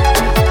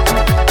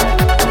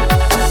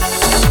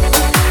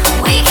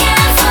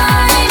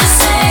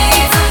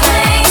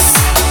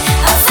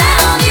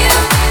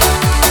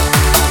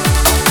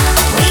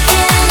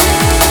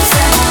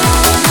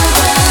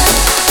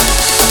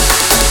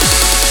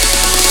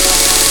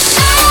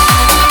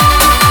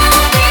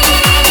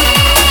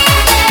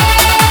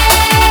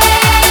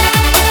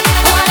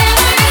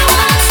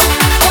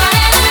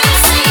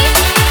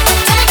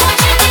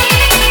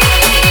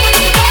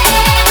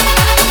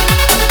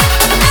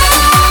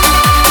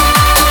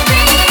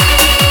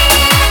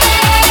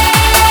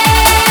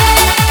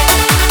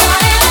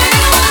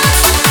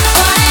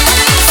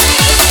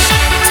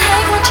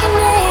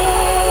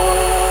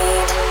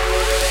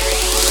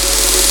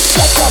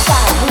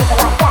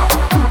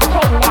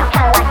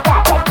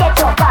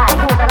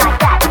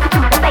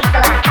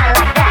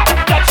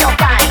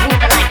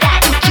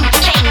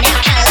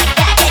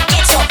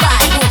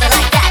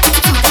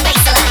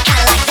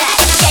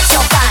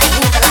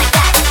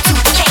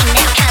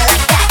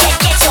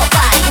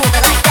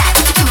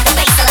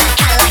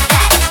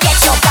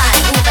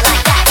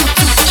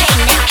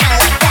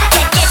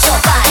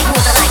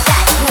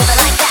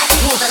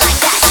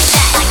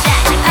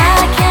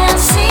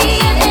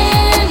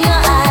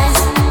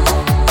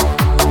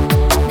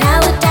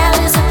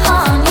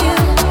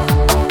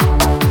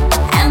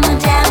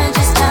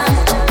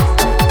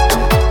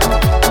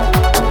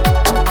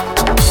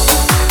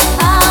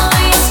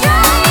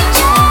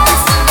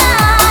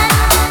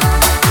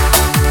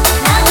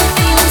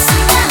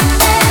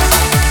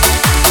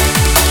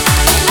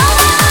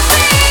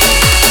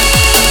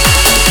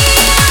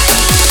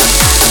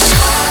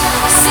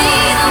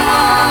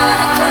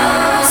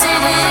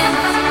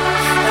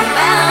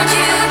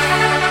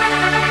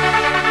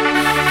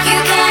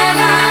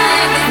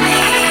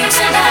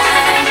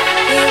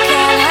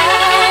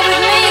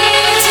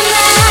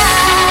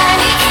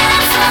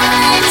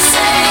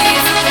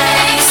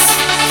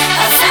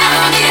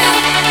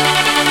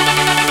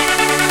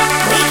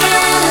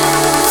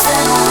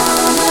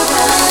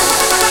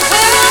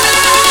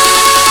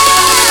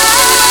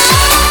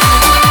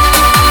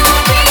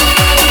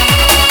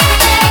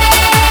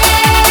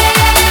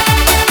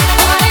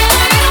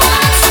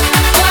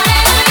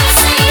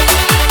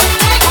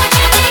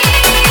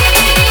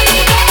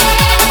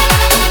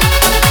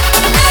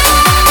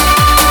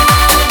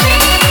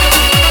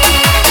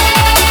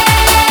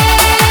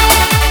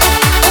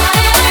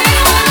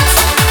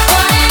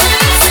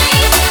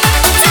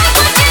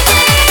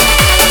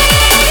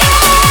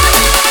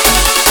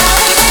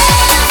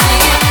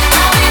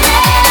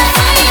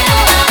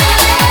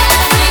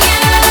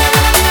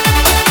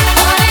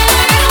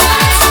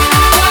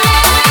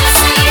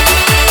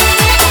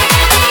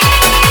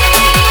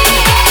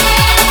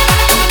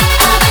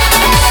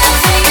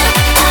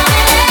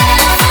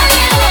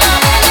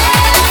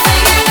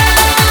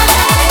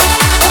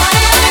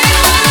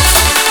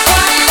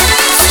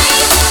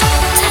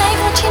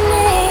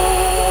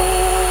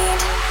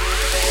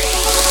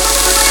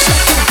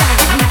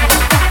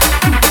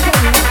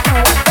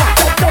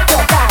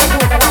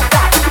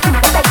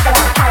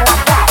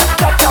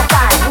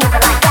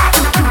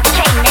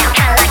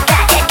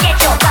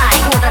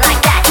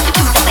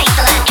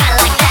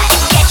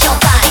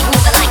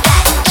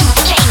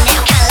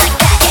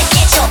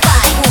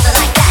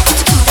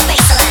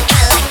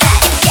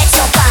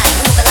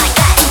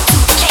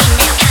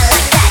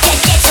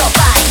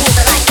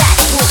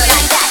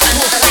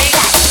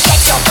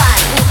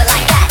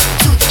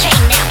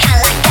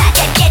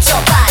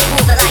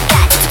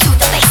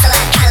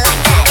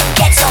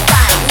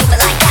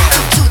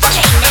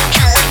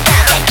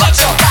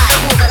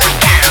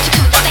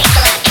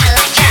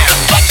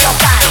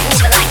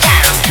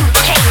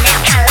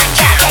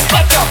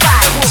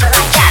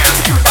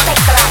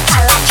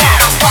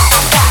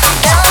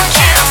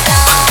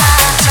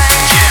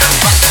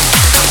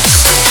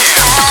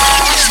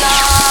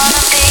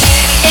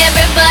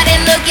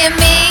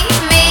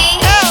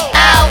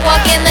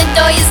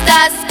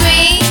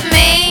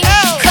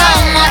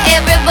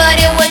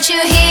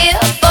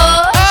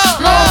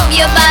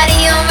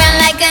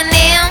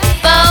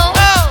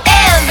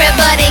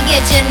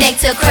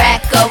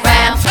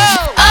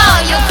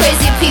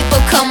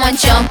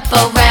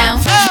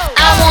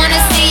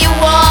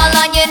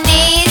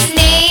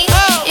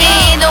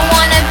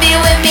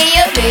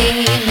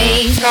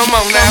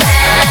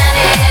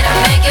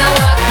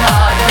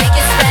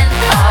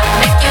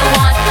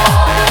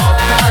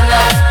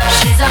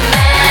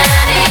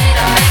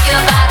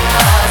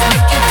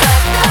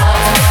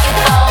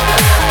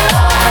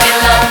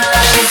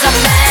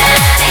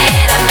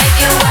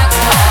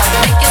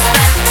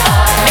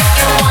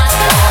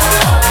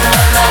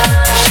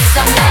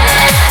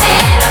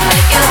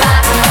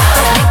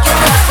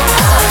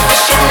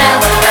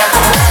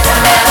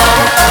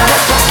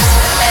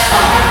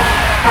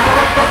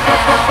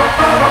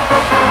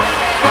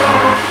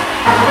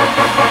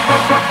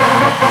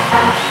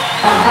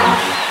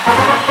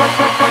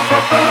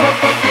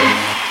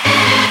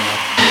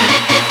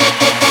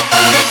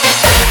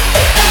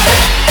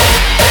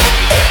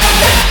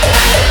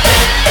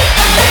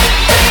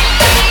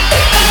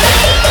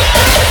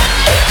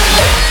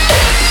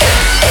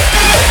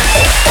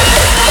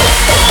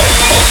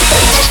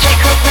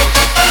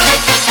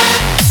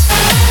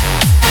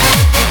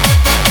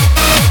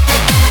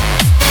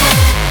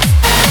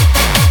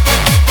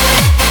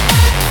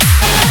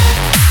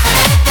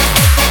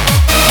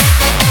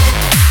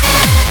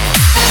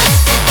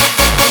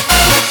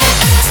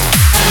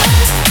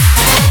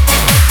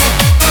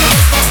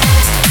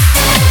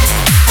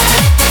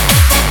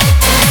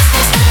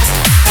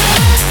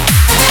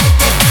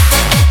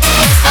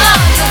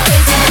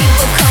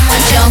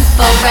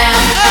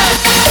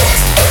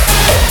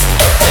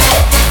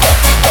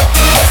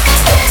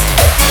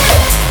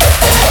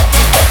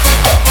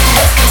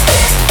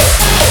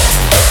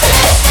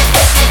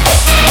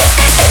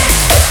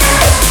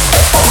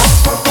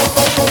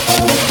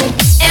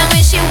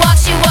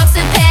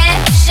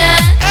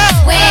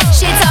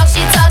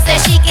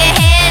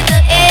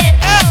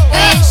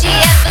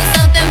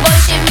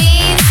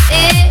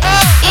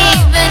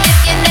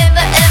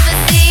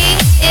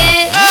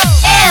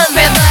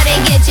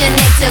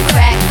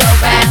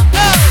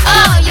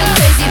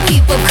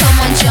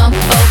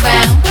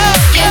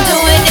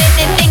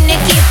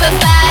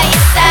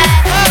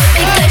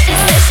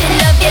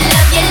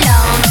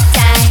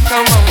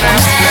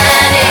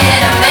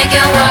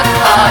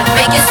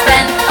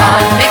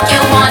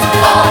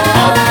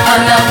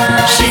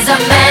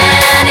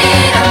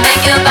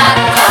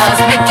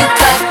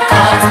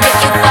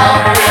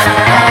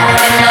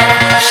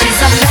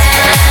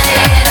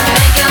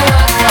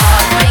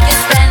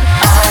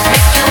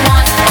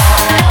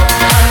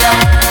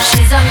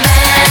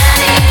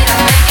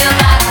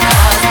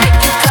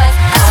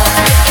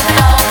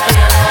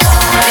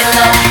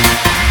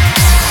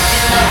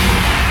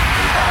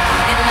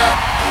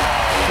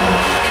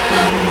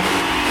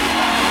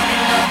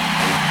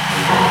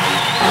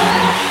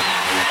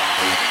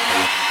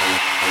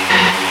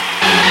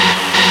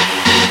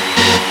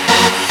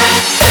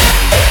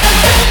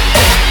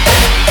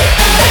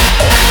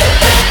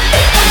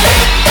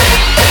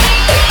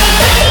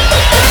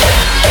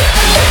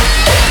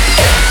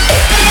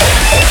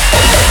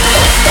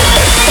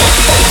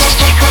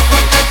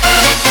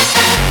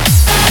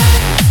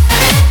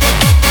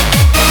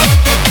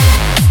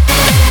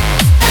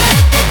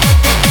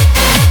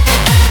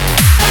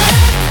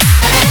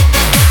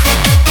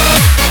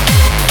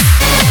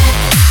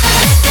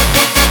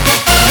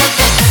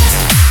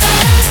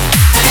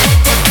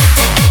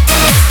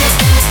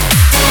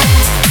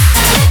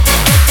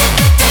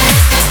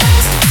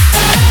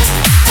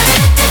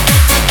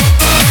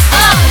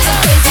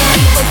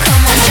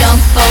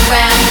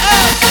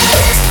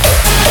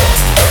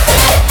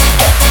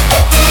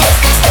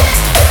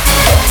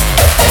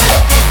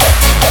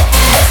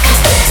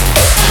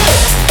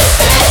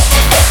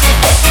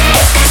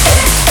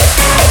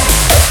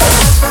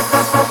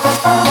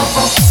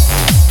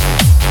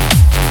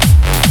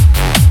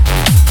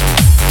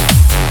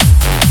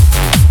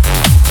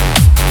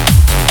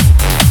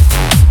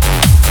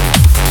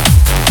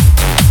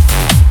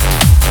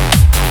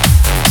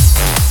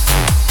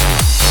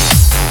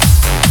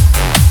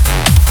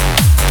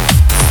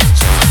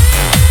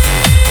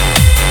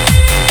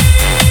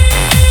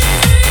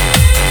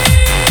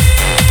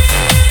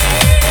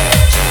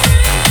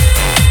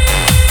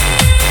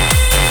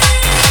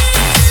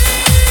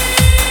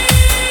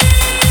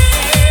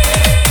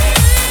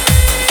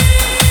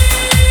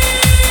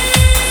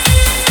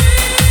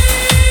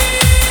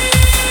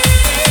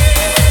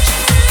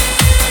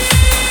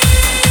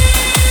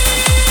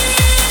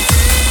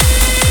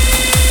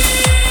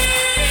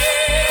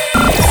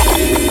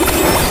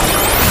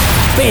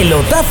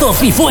 Pelotazo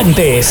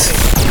Cifuentes.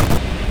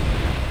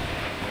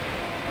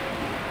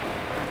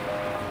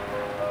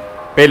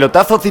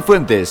 Pelotazo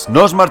Cifuentes,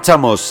 nos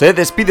marchamos, se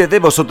despide de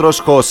vosotros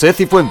José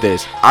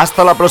Cifuentes.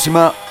 Hasta la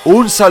próxima,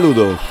 un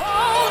saludo.